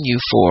forgiven you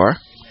for?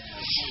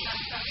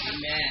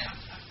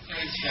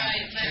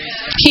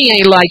 He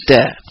ain't like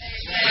that.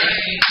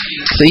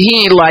 See,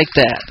 he ain't like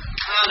that.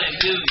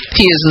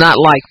 He is not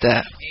like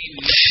that.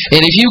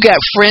 And if you got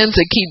friends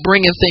that keep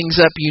bringing things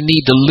up, you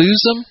need to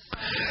lose them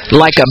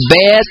like a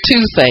bad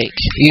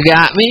toothache. You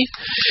got me?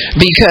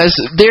 Because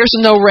there's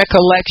no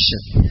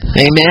recollection.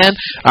 Amen.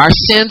 Our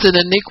sins and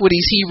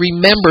iniquities he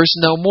remembers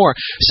no more.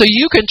 So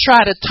you can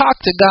try to talk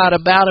to God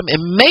about them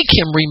and make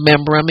him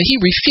remember them, and he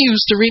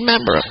refused to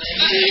remember them.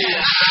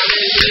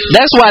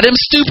 That's why them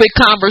stupid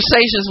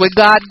conversations with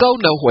God go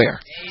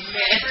nowhere.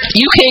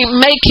 You can't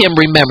make him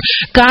remember.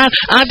 God,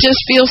 I just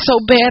feel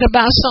so bad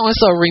about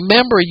so-and-so.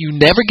 Remember,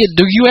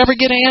 do you ever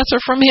get an answer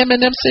from him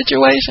in them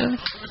situations?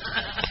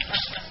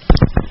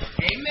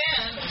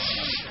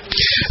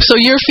 So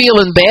you're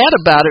feeling bad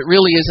about it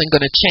really isn't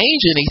going to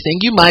change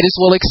anything. You might as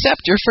well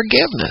accept your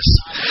forgiveness.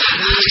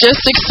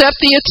 Just accept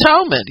the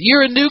atonement.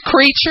 You're a new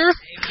creature.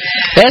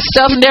 That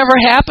stuff never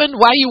happened.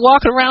 Why you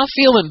walking around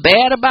feeling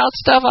bad about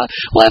stuff?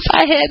 Well, if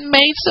I hadn't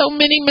made so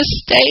many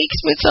mistakes,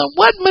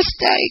 what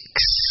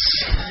mistakes?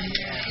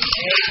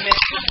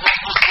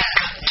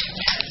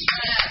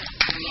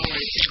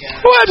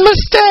 What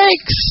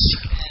mistakes?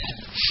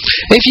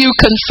 If you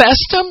confess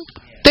them,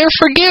 they're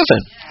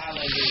forgiven.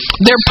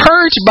 They're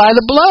purged by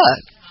the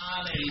blood.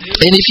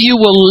 And if you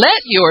will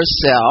let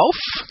yourself,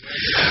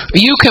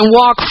 you can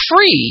walk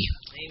free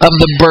of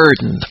the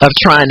burden of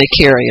trying to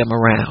carry them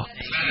around.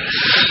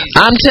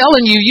 I'm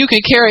telling you, you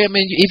can carry them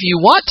if you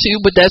want to,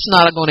 but that's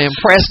not going to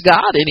impress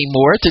God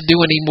anymore to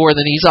do any more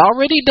than he's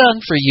already done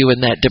for you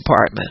in that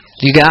department.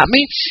 You got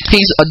me?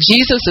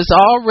 Jesus has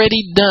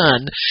already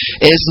done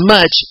as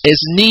much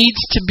as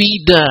needs to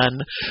be done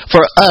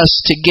for us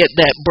to get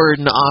that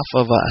burden off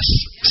of us.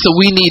 So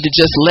we need to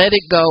just let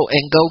it go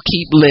and go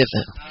keep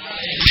living.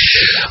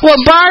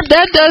 Well, Barb,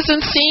 that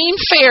doesn't seem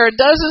fair.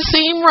 It doesn't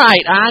seem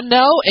right. I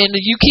know, and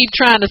you keep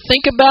trying to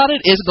think about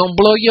it, it's going to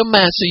blow your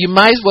mind. So you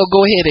might as well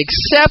go ahead and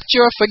accept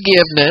your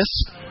forgiveness,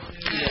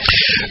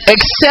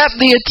 accept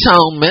the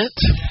atonement,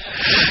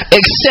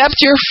 accept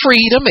your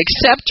freedom,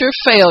 accept your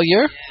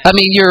failure.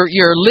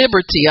 Your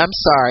liberty,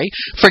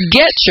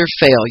 forget your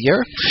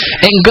failure,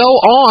 and go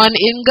on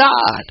in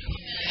God.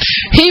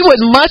 He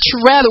would much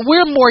rather,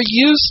 we're more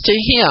used to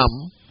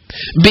him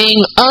being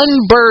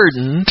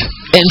unburdened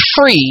and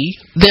free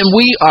than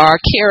we are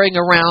carrying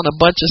around a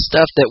bunch of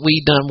stuff that we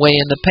done way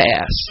in the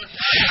past.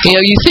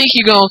 You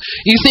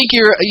think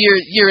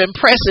you're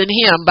impressing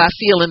him by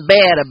feeling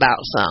bad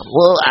about something.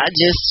 Well, I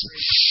just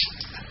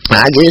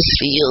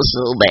feel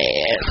so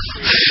bad.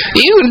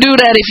 You can do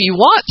that if you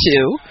want to,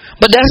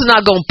 but that's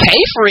not going to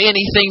pay for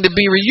anything to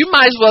be. You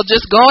might as well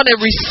just go on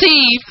and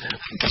receive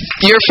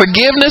your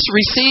forgiveness,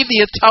 receive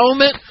the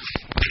atonement,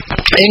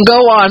 and go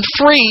on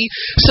free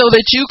so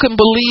that you can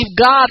believe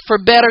God for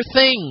better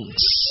things.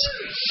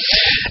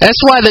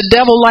 That's why the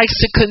devil likes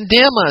to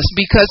condemn us,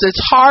 because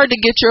it's hard to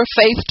get your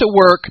faith to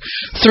work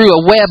through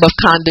a web of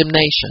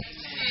condemnation.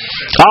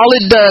 All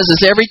it does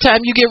is every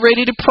time you get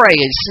ready to pray,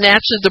 it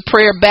snatches the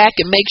prayer back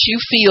and makes you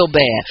feel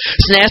bad.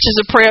 Snatches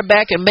the prayer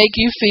back and make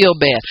you feel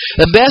bad.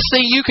 The best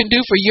thing you can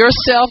do for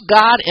yourself,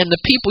 God, and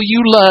the people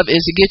you love is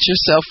to get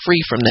yourself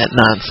free from that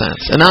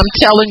nonsense. And I'm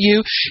telling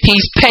you,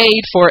 he's paid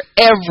for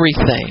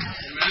everything.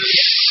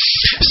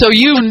 So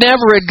you've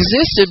never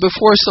existed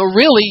before, so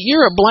really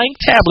you're a blank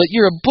tablet.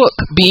 You're a book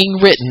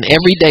being written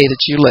every day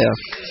that you live.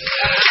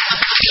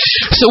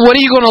 So what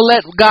are you going to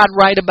let God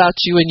write about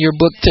you in your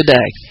book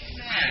today?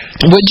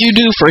 What'd you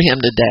do for him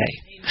today?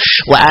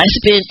 Well, I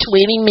spent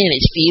 20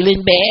 minutes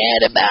feeling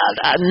bad about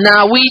it.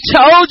 Now, we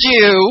told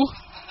you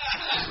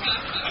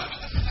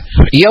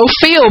your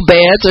feel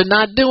bads are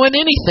not doing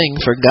anything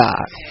for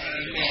God.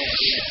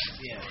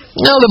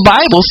 No, the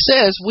Bible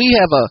says we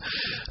have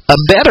a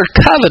better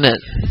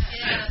covenant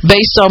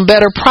based on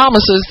better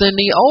promises than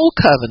the old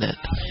covenant.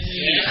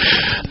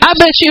 I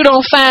bet you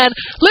don't find,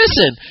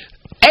 listen,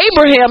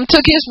 Abraham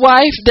took his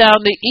wife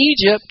down to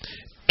Egypt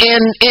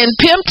and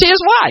pimped his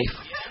wife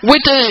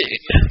with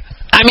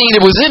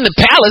it was in the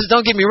palace,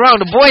 don't get me wrong,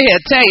 the boy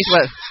had taste,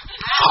 but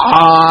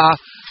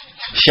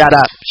shut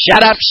up.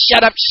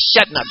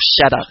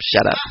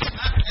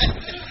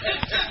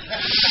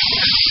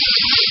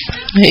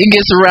 He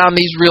gets around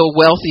these real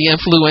wealthy,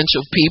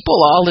 influential people,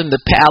 all in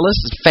the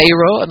palace,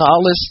 Pharaoh and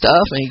all this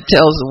stuff, and he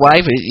tells the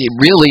wife, it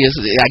really is,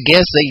 I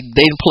guess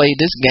they played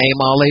this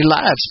game all their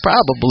lives,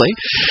 probably,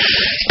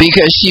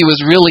 because she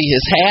was really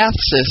his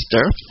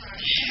half-sister.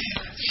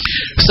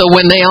 So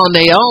when they on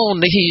their own,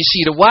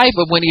 she the wife,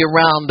 but when he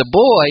around the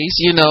boys,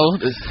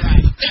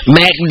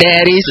 Mac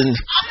Daddies and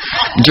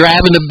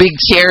driving the big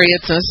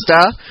chariots and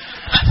stuff,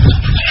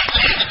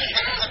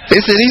 they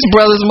said, these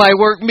brothers might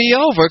work me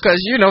over because,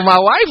 my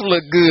wife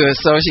look good.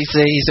 So he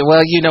said,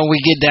 well, we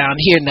get down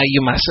here, now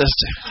you my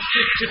sister.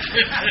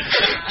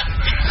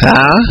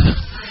 Huh?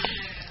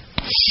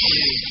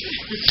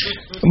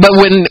 But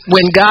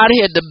when God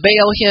had to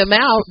bail him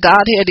out,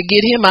 God had to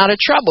get him out of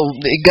trouble.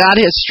 God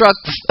had struck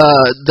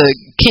the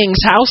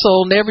king's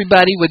household and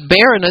everybody with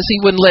barrenness. He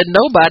wouldn't let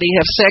nobody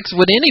have sex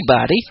with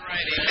anybody.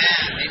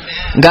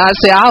 God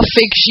said, I'll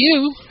fix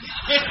you.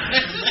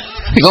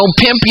 You're going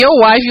to pimp your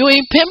wife. You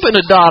ain't pimping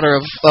a daughter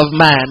of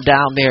mine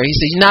down there. He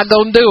said, you're not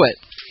going to do it.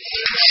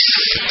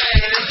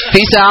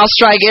 He said, I'll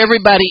strike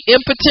everybody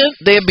impotent.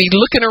 They'll be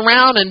looking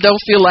around and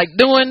don't feel like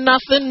doing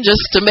nothing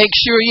just to make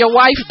sure your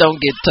wife don't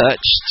get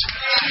touched.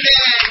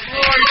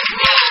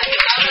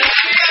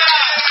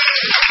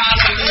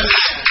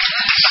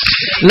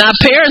 Now,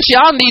 parents,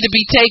 y'all need to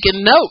be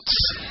taking notes.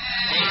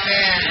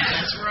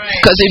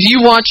 Because if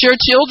you want your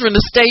children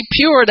to stay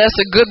pure, that's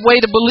a good way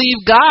to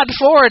believe God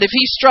for it. If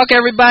he struck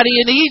everybody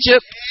in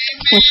Egypt.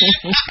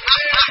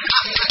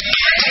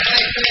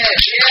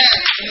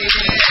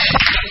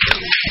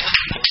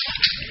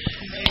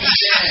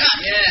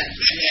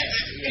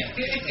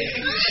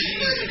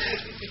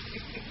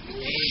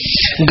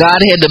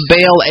 God had to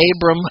bail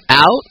Abram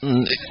out,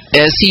 and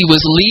as he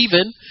was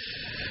leaving,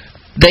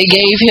 they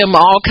gave him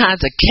all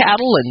kinds of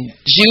cattle and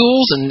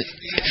jewels, and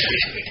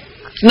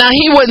now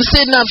he wasn't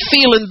sitting up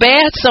feeling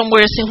bad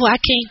somewhere saying, well, I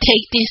can't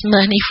take this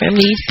money from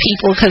these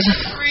people because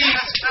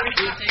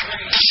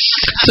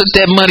took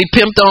that money,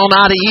 pimped on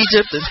out of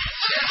Egypt and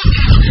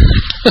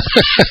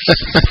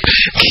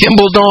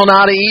kimbled on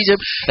out of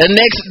Egypt.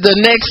 The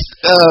next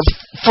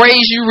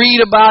phrase you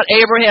read about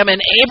Abraham,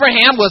 and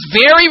Abraham was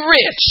very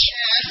rich.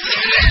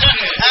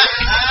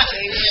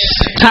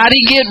 How'd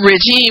he get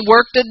rich? He ain't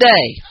worked a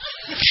day.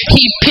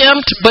 He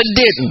pimped but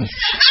didn't.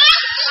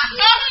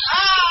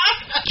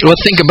 Well,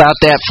 think about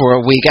that for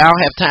a week. I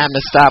don't have time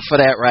to stop for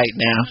that right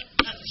now.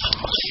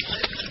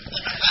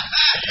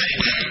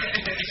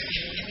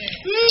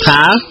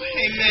 Huh?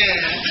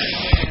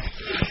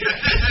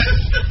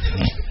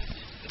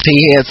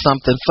 He had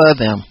something for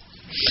them.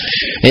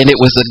 And it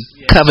was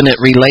a covenant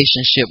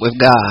relationship with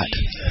God.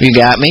 You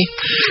got me?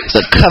 It's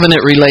a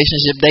covenant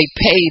relationship. They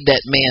paid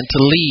that man to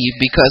leave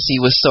because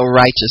he was so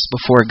righteous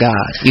before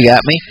God. You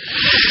got me?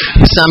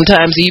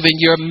 Sometimes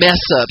even your mess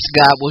ups,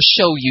 God will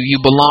show you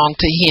you belong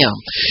to him.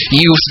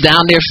 You was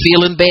down there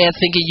feeling bad,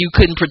 thinking you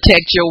couldn't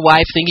protect your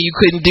wife, thinking you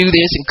couldn't do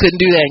this and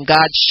couldn't do that, and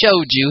God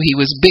showed you he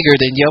was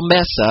bigger than your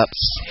mess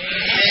ups.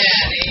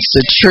 It's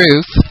the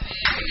truth.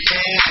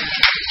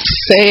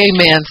 Say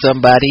amen,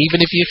 somebody. Even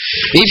if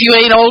you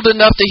ain't old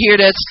enough to hear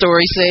that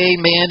story, say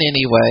amen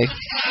anyway.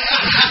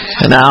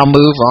 And I'll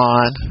move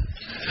on.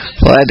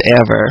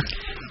 Whatever.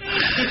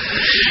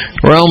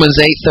 Romans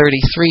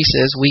 8:33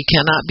 says we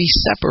cannot be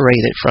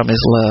separated from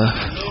his love.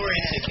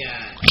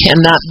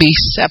 Cannot be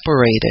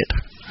separated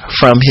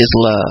from his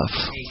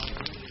love.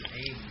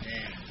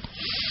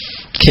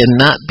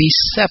 Cannot be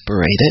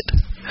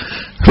separated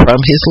from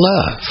his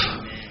love.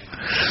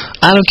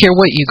 I don't care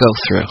what you go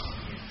through.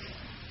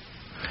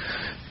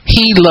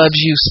 He loves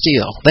you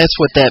still. That's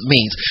what that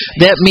means.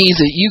 That means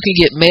that you can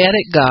get mad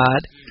at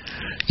God.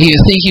 You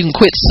think you can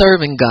quit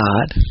serving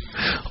God.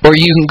 Or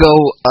you can go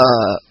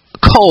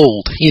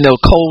cold.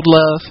 Cold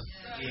love.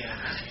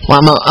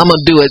 Well, I'm going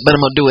to do it, but I'm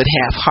going to do it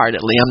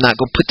half-heartedly. I'm not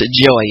going to put the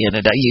joy in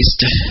it. I used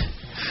to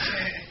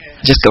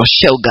just go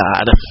show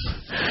God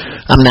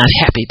I'm not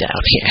happy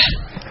down here.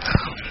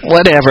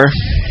 Whatever.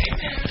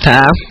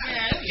 Huh?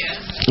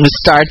 Let's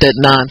start that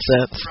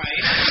nonsense.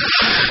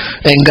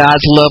 And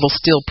God's love will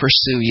still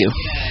pursue you.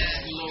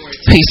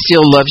 He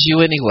still loves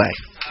you anyway.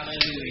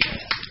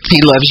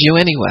 He loves you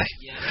anyway.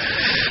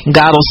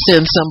 God will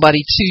send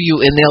somebody to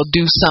you and they'll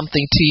do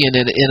something to you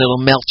and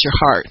it'll melt your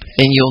heart.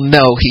 And you'll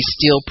know he's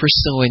still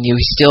pursuing you.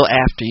 He's still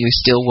after you.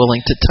 He's still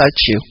willing to touch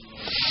you.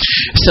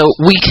 So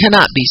we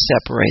cannot be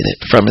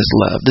separated from his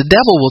love. The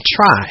devil will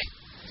try.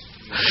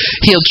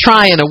 He'll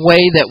try in a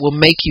way that will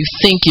make you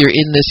think you're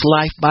in this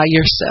life by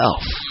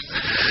yourself.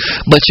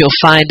 But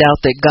you'll find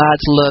out that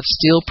God's love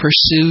still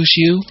pursues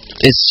you.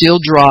 It still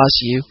draws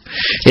you.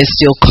 It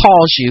still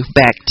calls you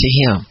back to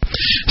Him.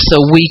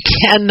 So we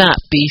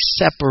cannot be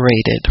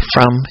separated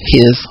from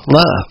His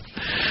love.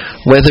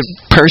 Whether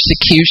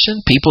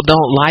persecution, people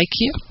don't like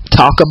you,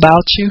 talk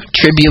about you,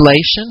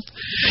 tribulation,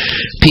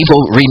 people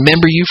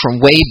remember you from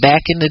way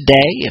back in the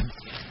day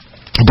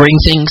and bring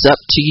things up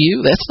to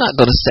you, that's not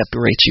going to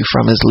separate you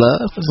from His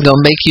love. It's going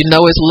to make you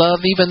know His love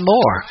even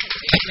more.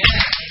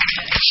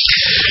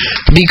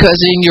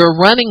 Because in your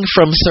running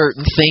from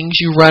certain things,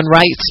 you run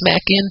right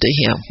smack into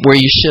Him, where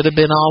you should have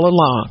been all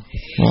along.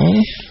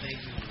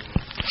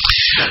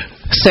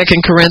 2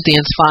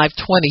 Corinthians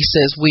 5:20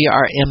 says we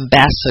are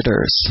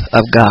ambassadors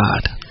of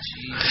God.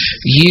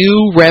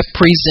 You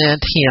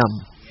represent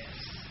Him,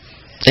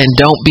 and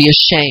don't be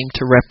ashamed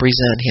to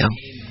represent Him.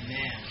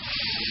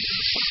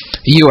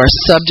 You are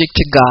subject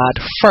to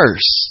God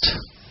first,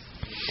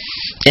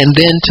 and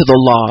then to the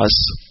laws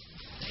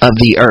of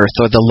the earth,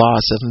 or the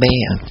laws of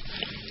man.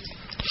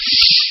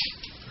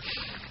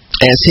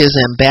 As His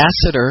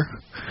ambassador,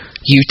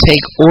 you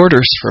take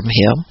orders from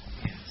Him,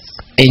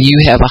 and you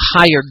have a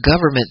higher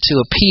government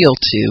to appeal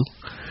to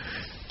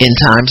in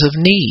times of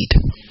need.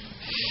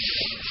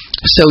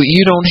 So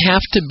you don't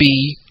have to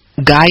be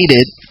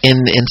guided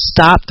and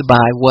stopped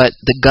by what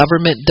the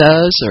government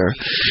does, or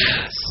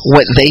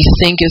what they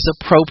think is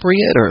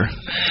appropriate, or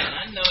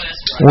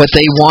what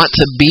they want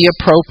to be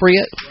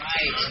appropriate.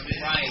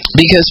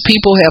 Because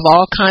people have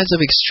all kinds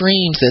of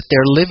extremes that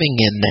they're living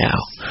in now.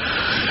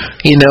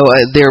 You know,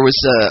 there was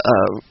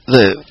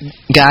the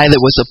guy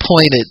that was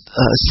appointed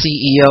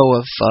CEO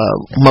of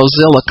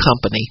Mozilla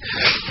Company,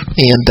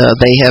 and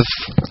they have,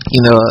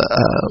 you know,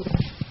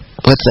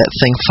 what's that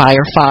thing,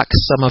 Firefox?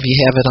 Some of you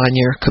have it on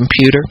your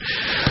computer.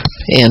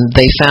 And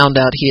they found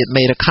out he had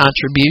made a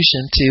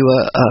contribution to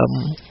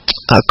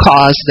a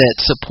cause that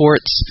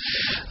supports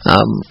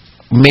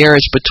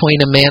marriage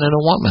between a man and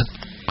a woman.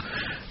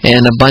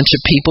 And a bunch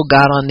of people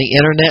got on the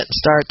internet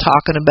and started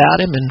talking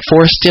about him and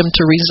forced him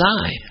to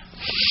resign.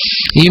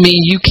 You mean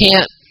you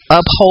can't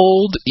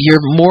uphold your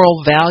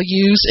moral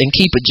values and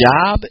keep a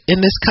job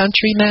in this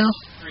country now?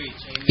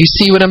 You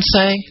see what I'm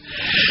saying?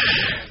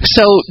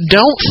 So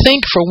don't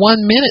think for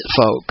 1 minute,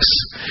 folks,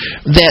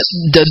 that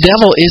the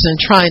devil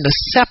isn't trying to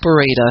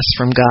separate us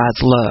from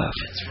God's love.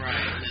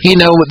 You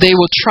know, they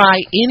will try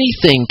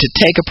anything to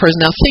take a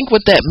person. Now think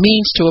what that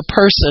means to a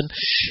person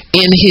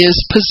in his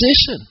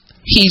position.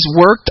 He's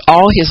worked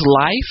all his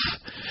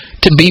life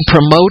to be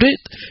promoted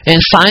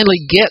and finally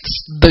gets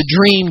the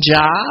dream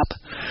job.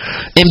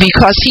 And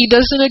because he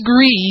doesn't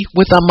agree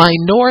with a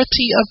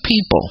minority of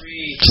people,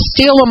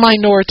 still a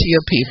minority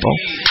of people,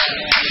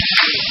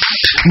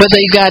 but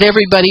they got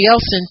everybody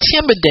else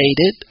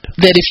intimidated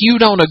that if you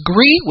don't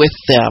agree with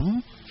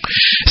them,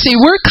 see,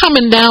 we're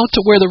coming down to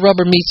where the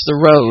rubber meets the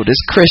road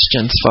as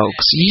Christians,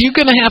 folks. You're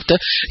going to have to,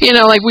 you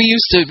know, like we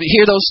used to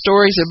hear those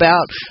stories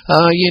about,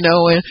 you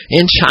know,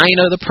 in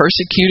China, the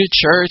persecuted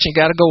church, and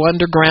got to go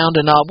underground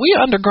and all.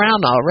 We're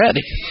underground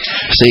already.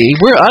 See,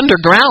 we're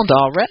underground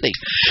already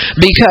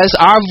because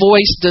our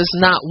voice does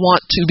not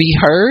want to be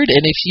heard.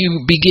 And if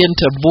you begin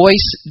to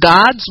voice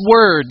God's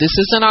word, this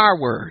isn't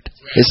our word.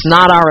 It's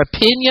not our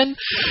opinion,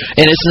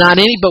 and it's not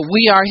any, but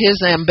we are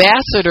His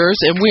ambassadors,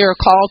 and we are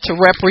called to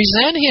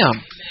represent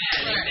Him.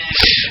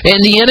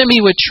 And the enemy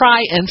would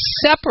try and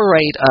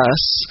separate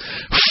us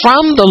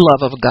from the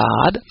love of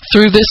God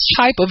through this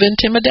type of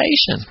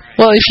intimidation.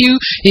 Well, if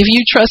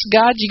you trust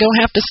God, you're going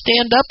to have to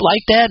stand up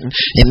like that, and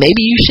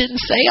maybe you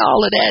shouldn't say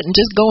all of that and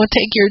just go and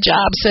take your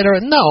job,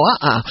 etc. No,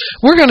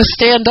 we're going to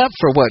stand up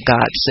for what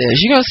God says.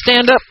 You're going to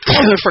stand up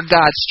for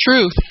God's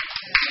truth.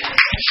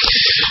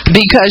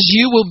 Because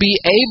you will be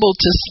able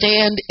to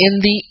stand in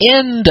the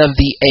end of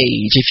the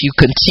age if you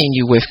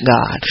continue with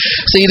God.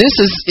 See, this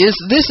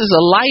is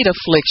a light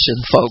affliction,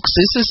 folks.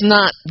 This is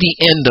not the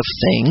end of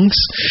things.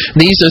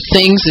 These are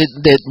things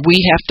that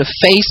we have to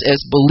face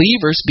as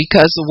believers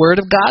because the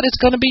Word of God is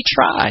going to be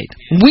tried.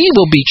 We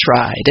will be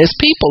tried as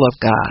people of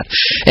God.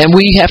 And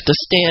we have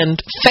to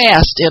stand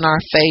fast in our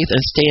faith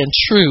and stand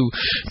true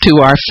to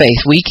our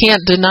faith. We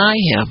can't deny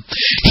Him.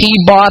 He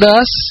bought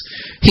us.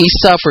 He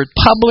suffered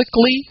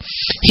publicly.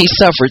 He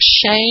suffered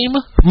shame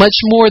much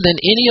more than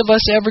any of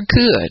us ever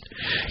could.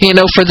 You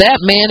know, for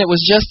that man, it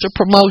was just a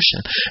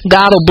promotion.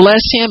 God will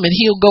bless him, and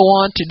he'll go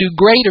on to do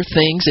greater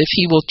things if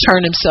he will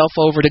turn himself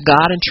over to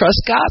God and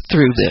trust God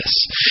through this.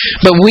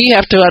 But we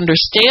have to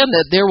understand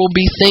that there will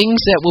be things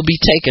that will be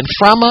taken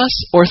from us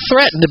or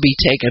threaten to be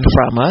taken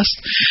from us.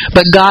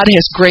 But God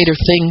has greater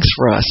things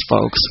for us,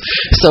 folks.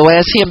 So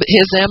as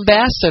His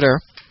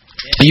ambassador,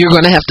 You're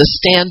going to have to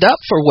stand up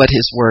for what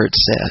His Word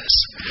says.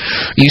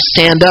 You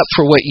stand up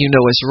for what you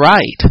know is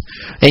right,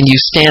 and you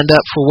stand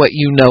up for what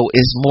you know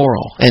is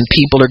moral. And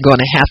people are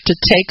going to have to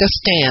take a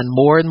stand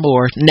more and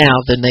more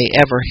now than they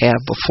ever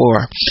have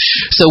before.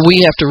 So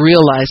we have to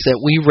realize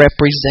that we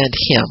represent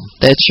Him.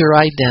 That's your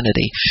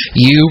identity.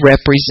 You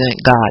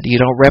represent God.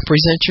 You don't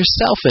represent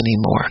yourself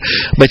anymore,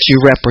 but you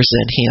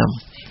represent Him.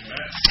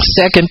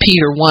 2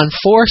 Peter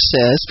 1:4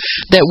 says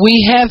that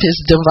we have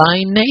His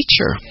divine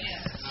nature.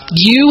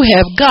 You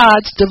have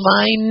God's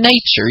divine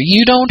nature.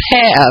 You don't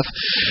have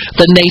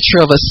the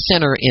nature of a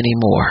sinner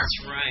anymore.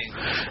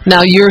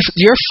 Now your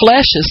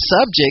flesh is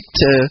subject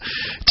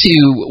to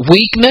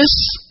weakness,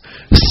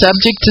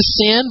 subject to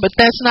sin, but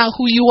that's not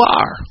who you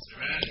are.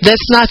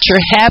 That's not your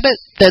habit.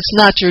 That's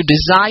not your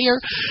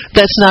desire.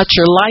 That's not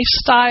your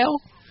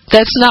lifestyle.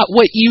 That's not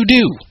what you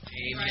do.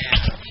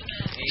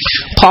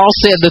 Paul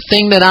said, the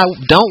thing that I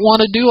don't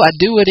want to do, I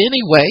do it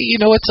anyway. You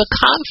know, it's a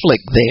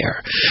conflict there.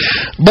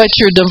 But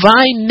your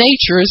divine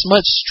nature is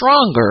much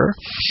stronger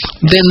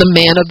than the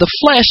man of the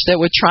flesh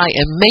that would try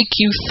and make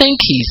you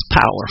think he's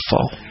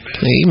powerful.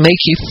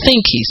 Make you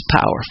think he's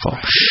powerful.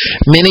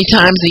 Many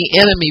times the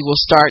enemy will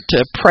start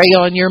to prey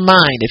on your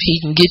mind. If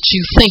he can get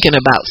you thinking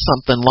about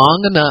something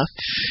long enough,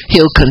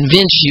 he'll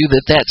convince you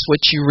that that's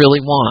what you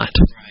really want.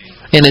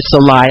 And it's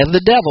a lie of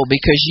the devil,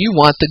 because you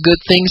want the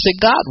good things that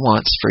God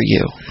wants for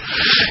you.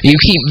 You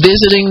keep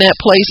visiting that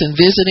place, and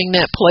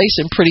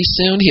pretty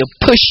soon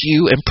he'll push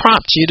you and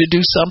prompt you to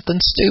do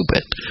something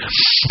stupid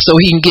so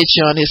he can get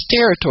you on his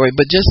territory.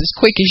 But just as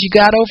quick as you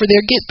got over there,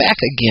 get back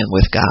again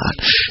with God.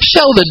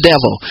 Show the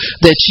devil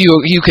that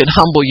you can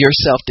humble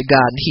yourself to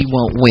God and he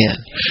won't win.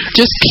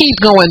 Just keep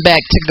going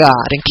back to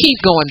God, and keep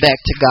going back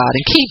to God,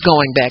 and keep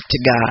going back to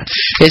God.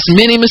 As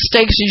many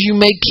mistakes as you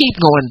make, keep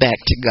going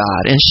back to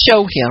God and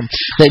show him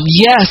that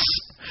yes,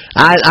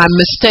 I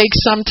mistake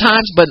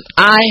sometimes, but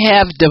I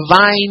have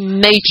divine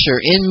nature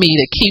in me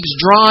that keeps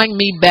drawing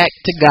me back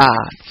to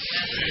God.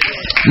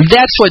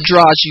 That's what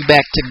draws you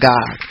back to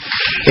God,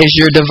 is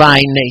your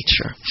divine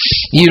nature.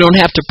 You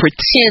don't have to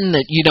pretend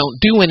that you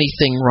don't do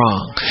anything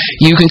wrong.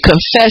 You can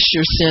confess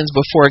your sins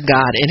before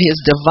God, and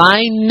His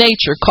divine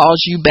nature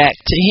calls you back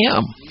to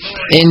Him.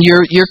 And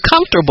you're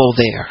comfortable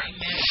there.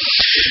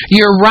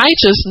 Your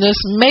righteousness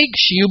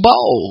makes you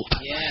bold.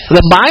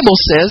 The Bible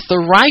says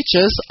the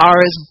righteous are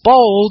as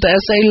bold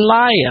as a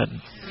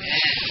lion.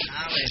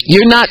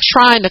 You're not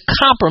trying to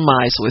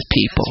compromise with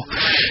people.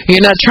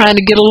 You're not trying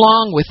to get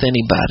along with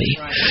anybody.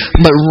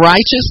 But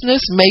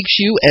righteousness makes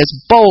you as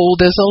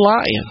bold as a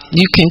lion.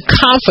 You can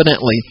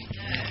confidently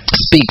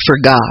speak for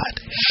God.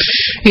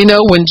 You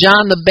know, when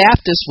John the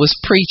Baptist was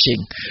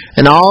preaching,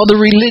 and all the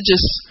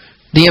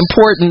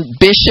important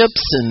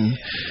bishops and,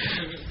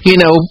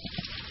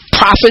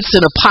 prophets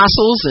and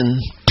apostles and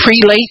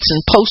prelates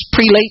and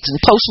post-prelates and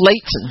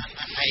post-lates and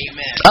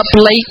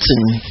up-lates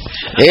and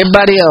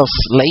everybody else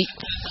late.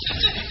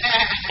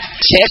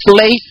 Check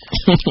late.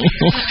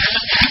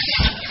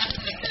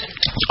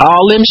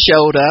 All them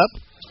showed up.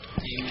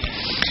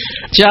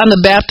 John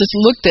the Baptist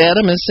looked at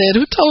him and said,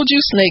 "Who told you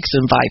snakes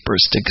and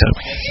vipers to come?"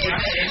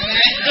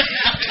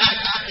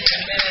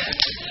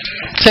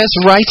 That's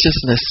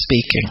righteousness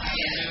speaking.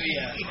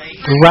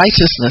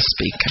 Righteousness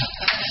speaking.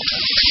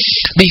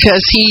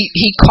 Because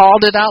he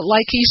called it out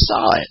like he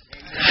saw it.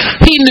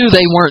 He knew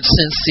they weren't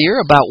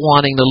sincere about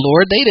wanting the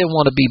Lord. They didn't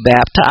want to be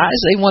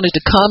baptized. They wanted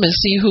to come and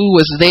see who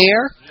was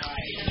there,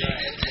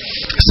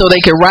 so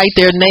they could write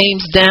their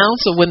names down,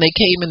 so when they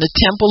came in the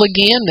temple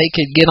again, they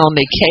could get on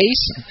their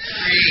case.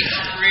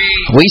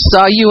 We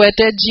saw you at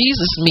that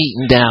Jesus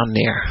meeting down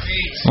there.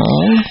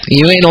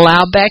 You ain't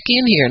allowed back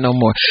in here no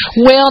more.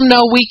 Well,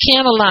 no, we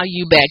can't allow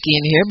you back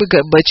in here, but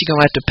you're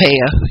going to have to pay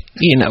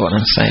you know what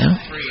I'm saying.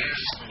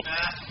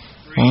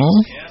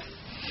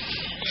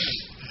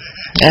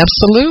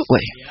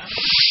 Absolutely.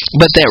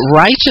 But that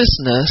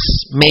righteousness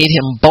made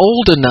him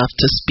bold enough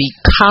to speak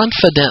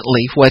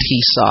confidently what he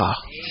saw.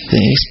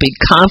 He speak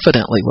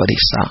confidently what he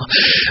saw.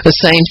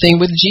 The same thing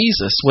with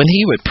Jesus when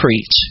he would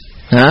preach.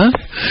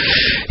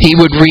 He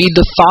would read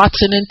the thoughts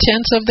and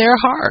intents of their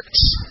hearts.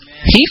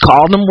 He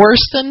called them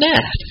worse than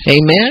that.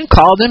 Amen.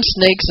 Called them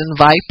snakes and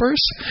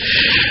vipers.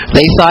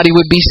 They thought he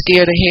would be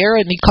scared of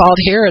Herod, and he called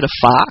Herod a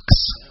fox.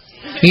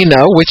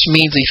 Which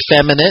means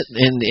effeminate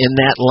in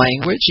that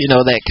language,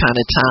 that kind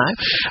of time.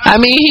 I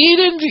mean,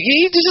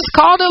 he just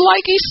called it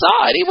like he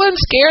saw it. He wasn't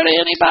scared of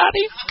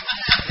anybody.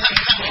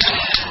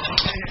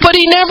 But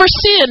he never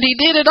sinned. He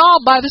did it all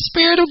by the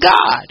Spirit of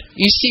God.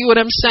 You see what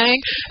I'm saying?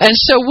 And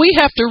so we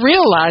have to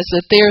realize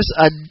that there's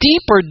a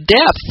deeper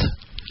depth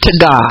to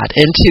God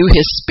and to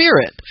His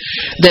Spirit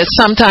that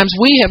sometimes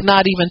we have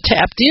not even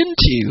tapped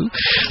into,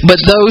 but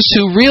those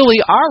who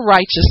really are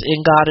righteous in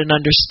God and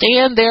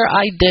understand their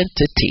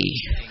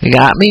identity, you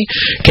got me,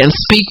 can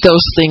speak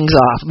those things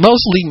off.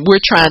 Mostly we're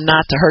trying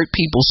not to hurt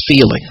people's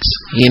feelings,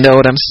 you know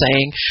what I'm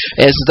saying,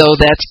 as though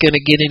that's going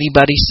to get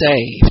anybody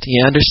saved.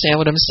 You understand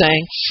what I'm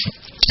saying?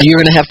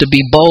 You're going to have to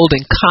be bold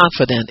and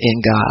confident in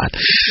God.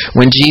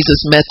 When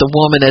Jesus met the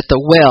woman at the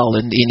well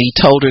and he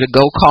told her to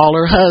go call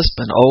her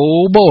husband,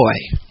 oh boy.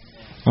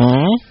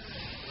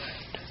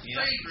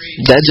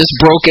 That just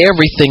broke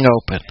everything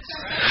open.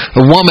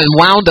 The woman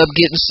wound up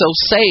getting so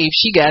saved,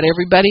 she got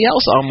everybody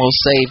else almost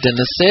saved in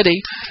the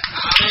city.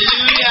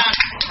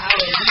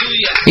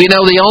 You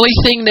know, the only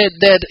thing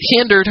that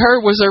hindered her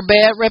was her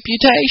bad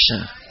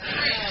reputation.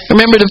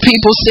 Remember, the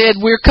people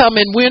said, we're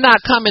not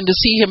coming to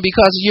see him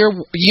because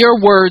your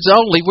words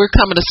only. We're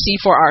coming to see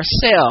for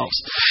ourselves.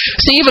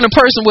 See, even a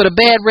person with a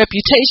bad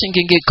reputation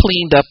can get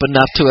cleaned up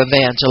enough to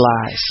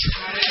evangelize.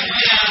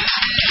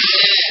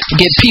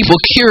 Get people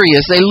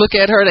curious. They look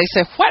at her, they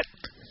say, what?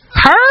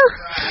 Her?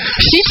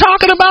 She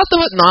talking about the...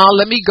 No,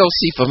 let me go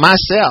see for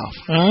myself.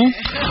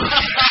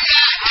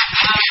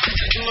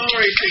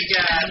 Glory to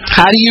God.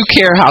 How do you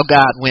care how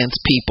God wins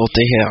people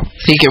to him?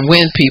 He can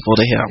win people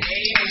to him.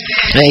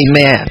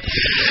 Amen.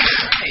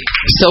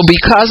 So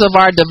because of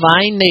our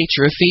divine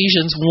nature,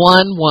 Ephesians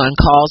 1:1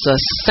 calls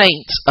us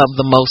saints of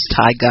the Most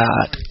High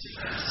God.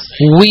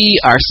 We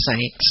are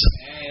saints.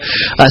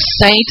 A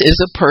saint is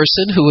a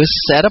person who is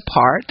set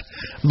apart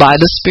by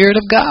the Spirit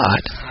of God.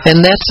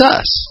 And that's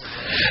us.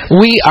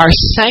 We are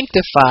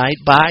sanctified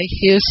by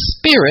His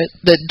Spirit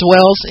that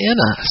dwells in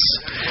us.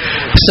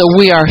 So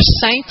we are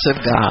saints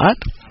of God.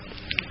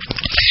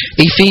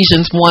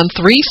 Ephesians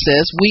 1:3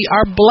 says we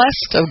are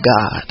blessed of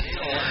God.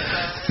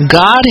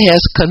 God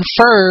has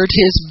conferred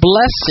His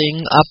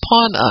blessing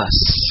upon us.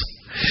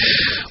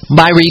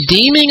 By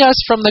redeeming us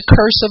from the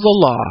curse of the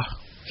law,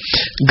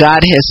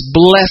 God has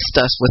blessed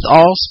us with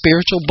all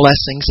spiritual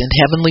blessings in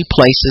heavenly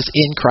places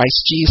in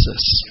Christ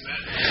Jesus.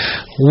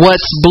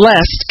 What's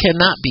blessed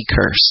cannot be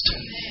cursed.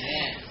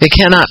 It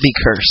cannot be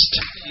cursed.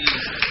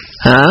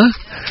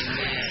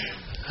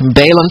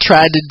 Balaam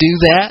tried to do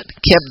that,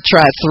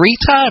 tried 3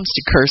 times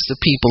to curse the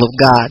people of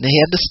God, and he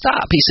had to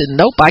stop. He said,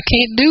 nope, I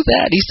can't do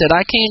that. He said,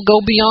 I can't go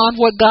beyond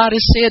what God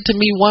has said to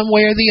me one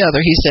way or the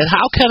other. He said,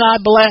 how can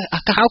I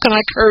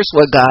curse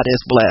what God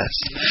has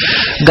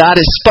blessed? God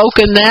has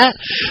spoken that.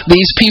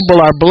 These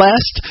people are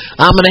blessed.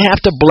 I'm going to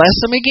have to bless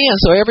them again.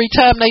 So every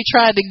time they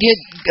tried to get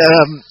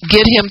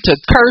him to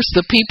curse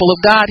the people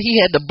of God, he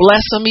had to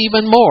bless them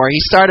even more.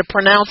 He started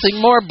pronouncing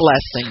more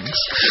blessings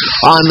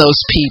on those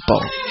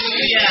people.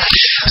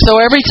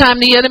 So every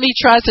time the enemy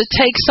tries to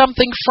take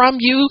something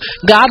from you,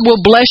 God will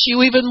bless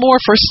you even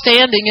more for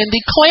standing and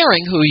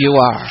declaring who you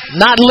are,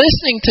 not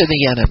listening to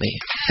the enemy.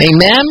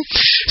 Amen?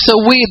 So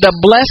the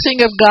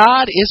blessing of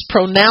God is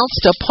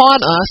pronounced upon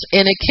us,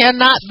 and it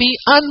cannot be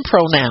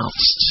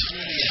unpronounced.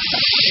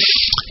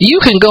 You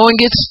can go and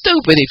get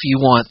stupid if you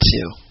want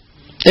to,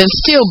 and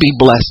still be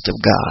blessed of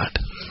God.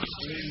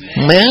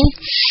 Amen?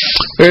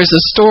 There's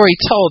a story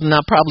told, and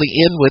I'll probably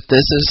end with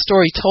this. There's a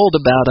story told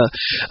about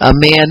a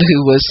man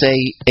who was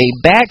a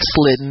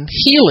backslidden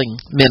healing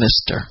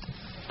minister.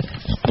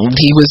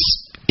 He was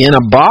in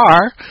a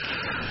bar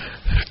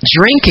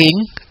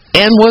drinking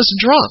and was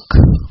drunk.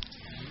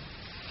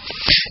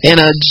 And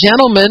a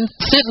gentleman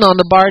sitting on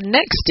the bar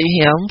next to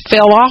him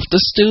fell off the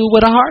stool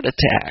with a heart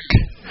attack.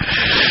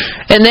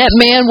 And that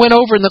man went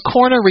over in the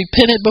corner,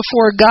 repented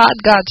before God.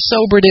 God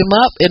sobered him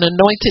up and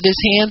anointed his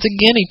hands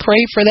again. He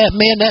prayed for that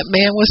man. That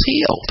man was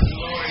healed.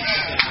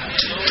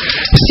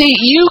 See,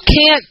 you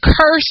can't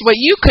curse, but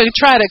you can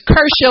try to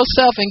curse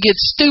yourself and get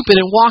stupid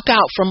and walk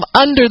out from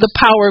under the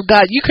power of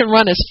God. You can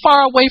run as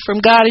far away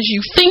from God as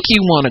you think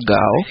you want to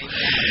go,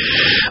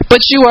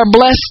 but you are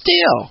blessed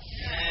still.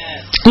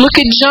 Look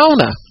at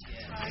Jonah.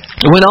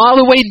 Went all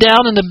the way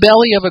down in the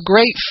belly of a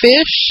great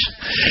fish,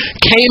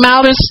 came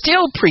out and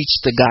still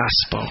preached the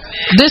gospel.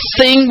 This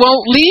thing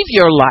won't leave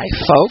your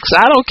life, folks.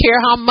 I don't care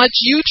how much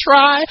you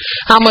try,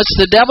 how much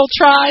the devil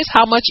tries,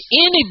 how much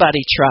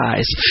anybody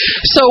tries.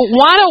 So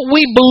why don't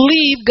we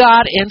believe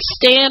God and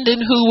stand in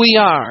who we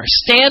are?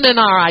 Stand in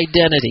our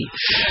identity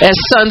as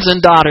sons and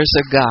daughters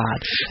of God.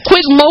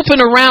 Quit moping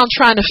around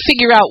trying to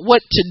figure out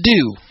what to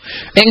do.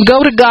 And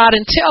go to God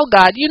and tell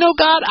God, you know,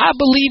 God, I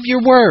believe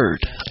your word.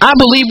 I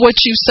believe what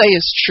you say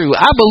is true.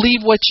 I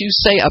believe what you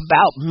say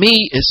about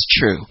me is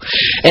true.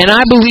 And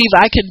I believe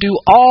I can do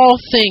all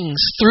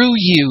things through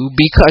you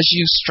because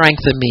you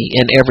strengthen me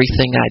in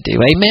everything I do.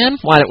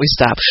 Amen? Why don't we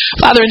stop?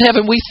 Father in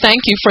heaven, we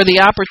thank you for the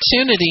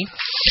opportunity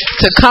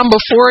to come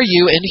before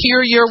you and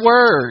hear your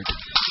word.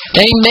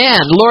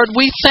 Amen. Lord,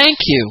 we thank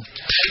you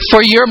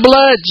for your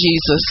blood,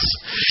 Jesus.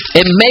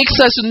 It makes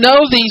us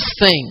know these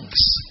things.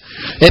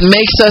 It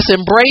makes us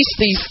embrace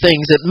these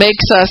things. It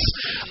makes us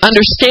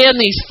understand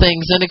these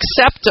things and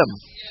accept them.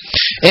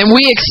 And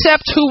we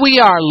accept who we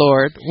are,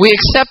 Lord. We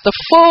accept the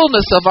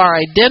fullness of our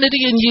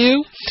identity in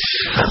you.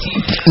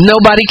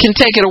 Nobody can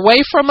take it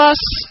away from us.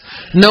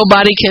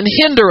 Nobody can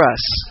hinder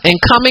us in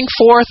coming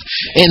forth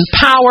in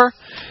power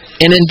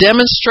and in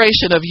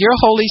demonstration of your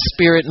Holy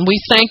Spirit. And we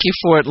thank you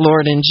for it,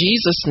 Lord, in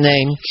Jesus'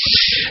 name.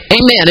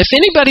 Amen. If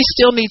anybody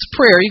still needs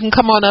prayer, you can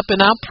come on up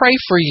and I'll pray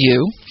for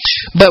you.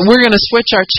 But we're going to switch our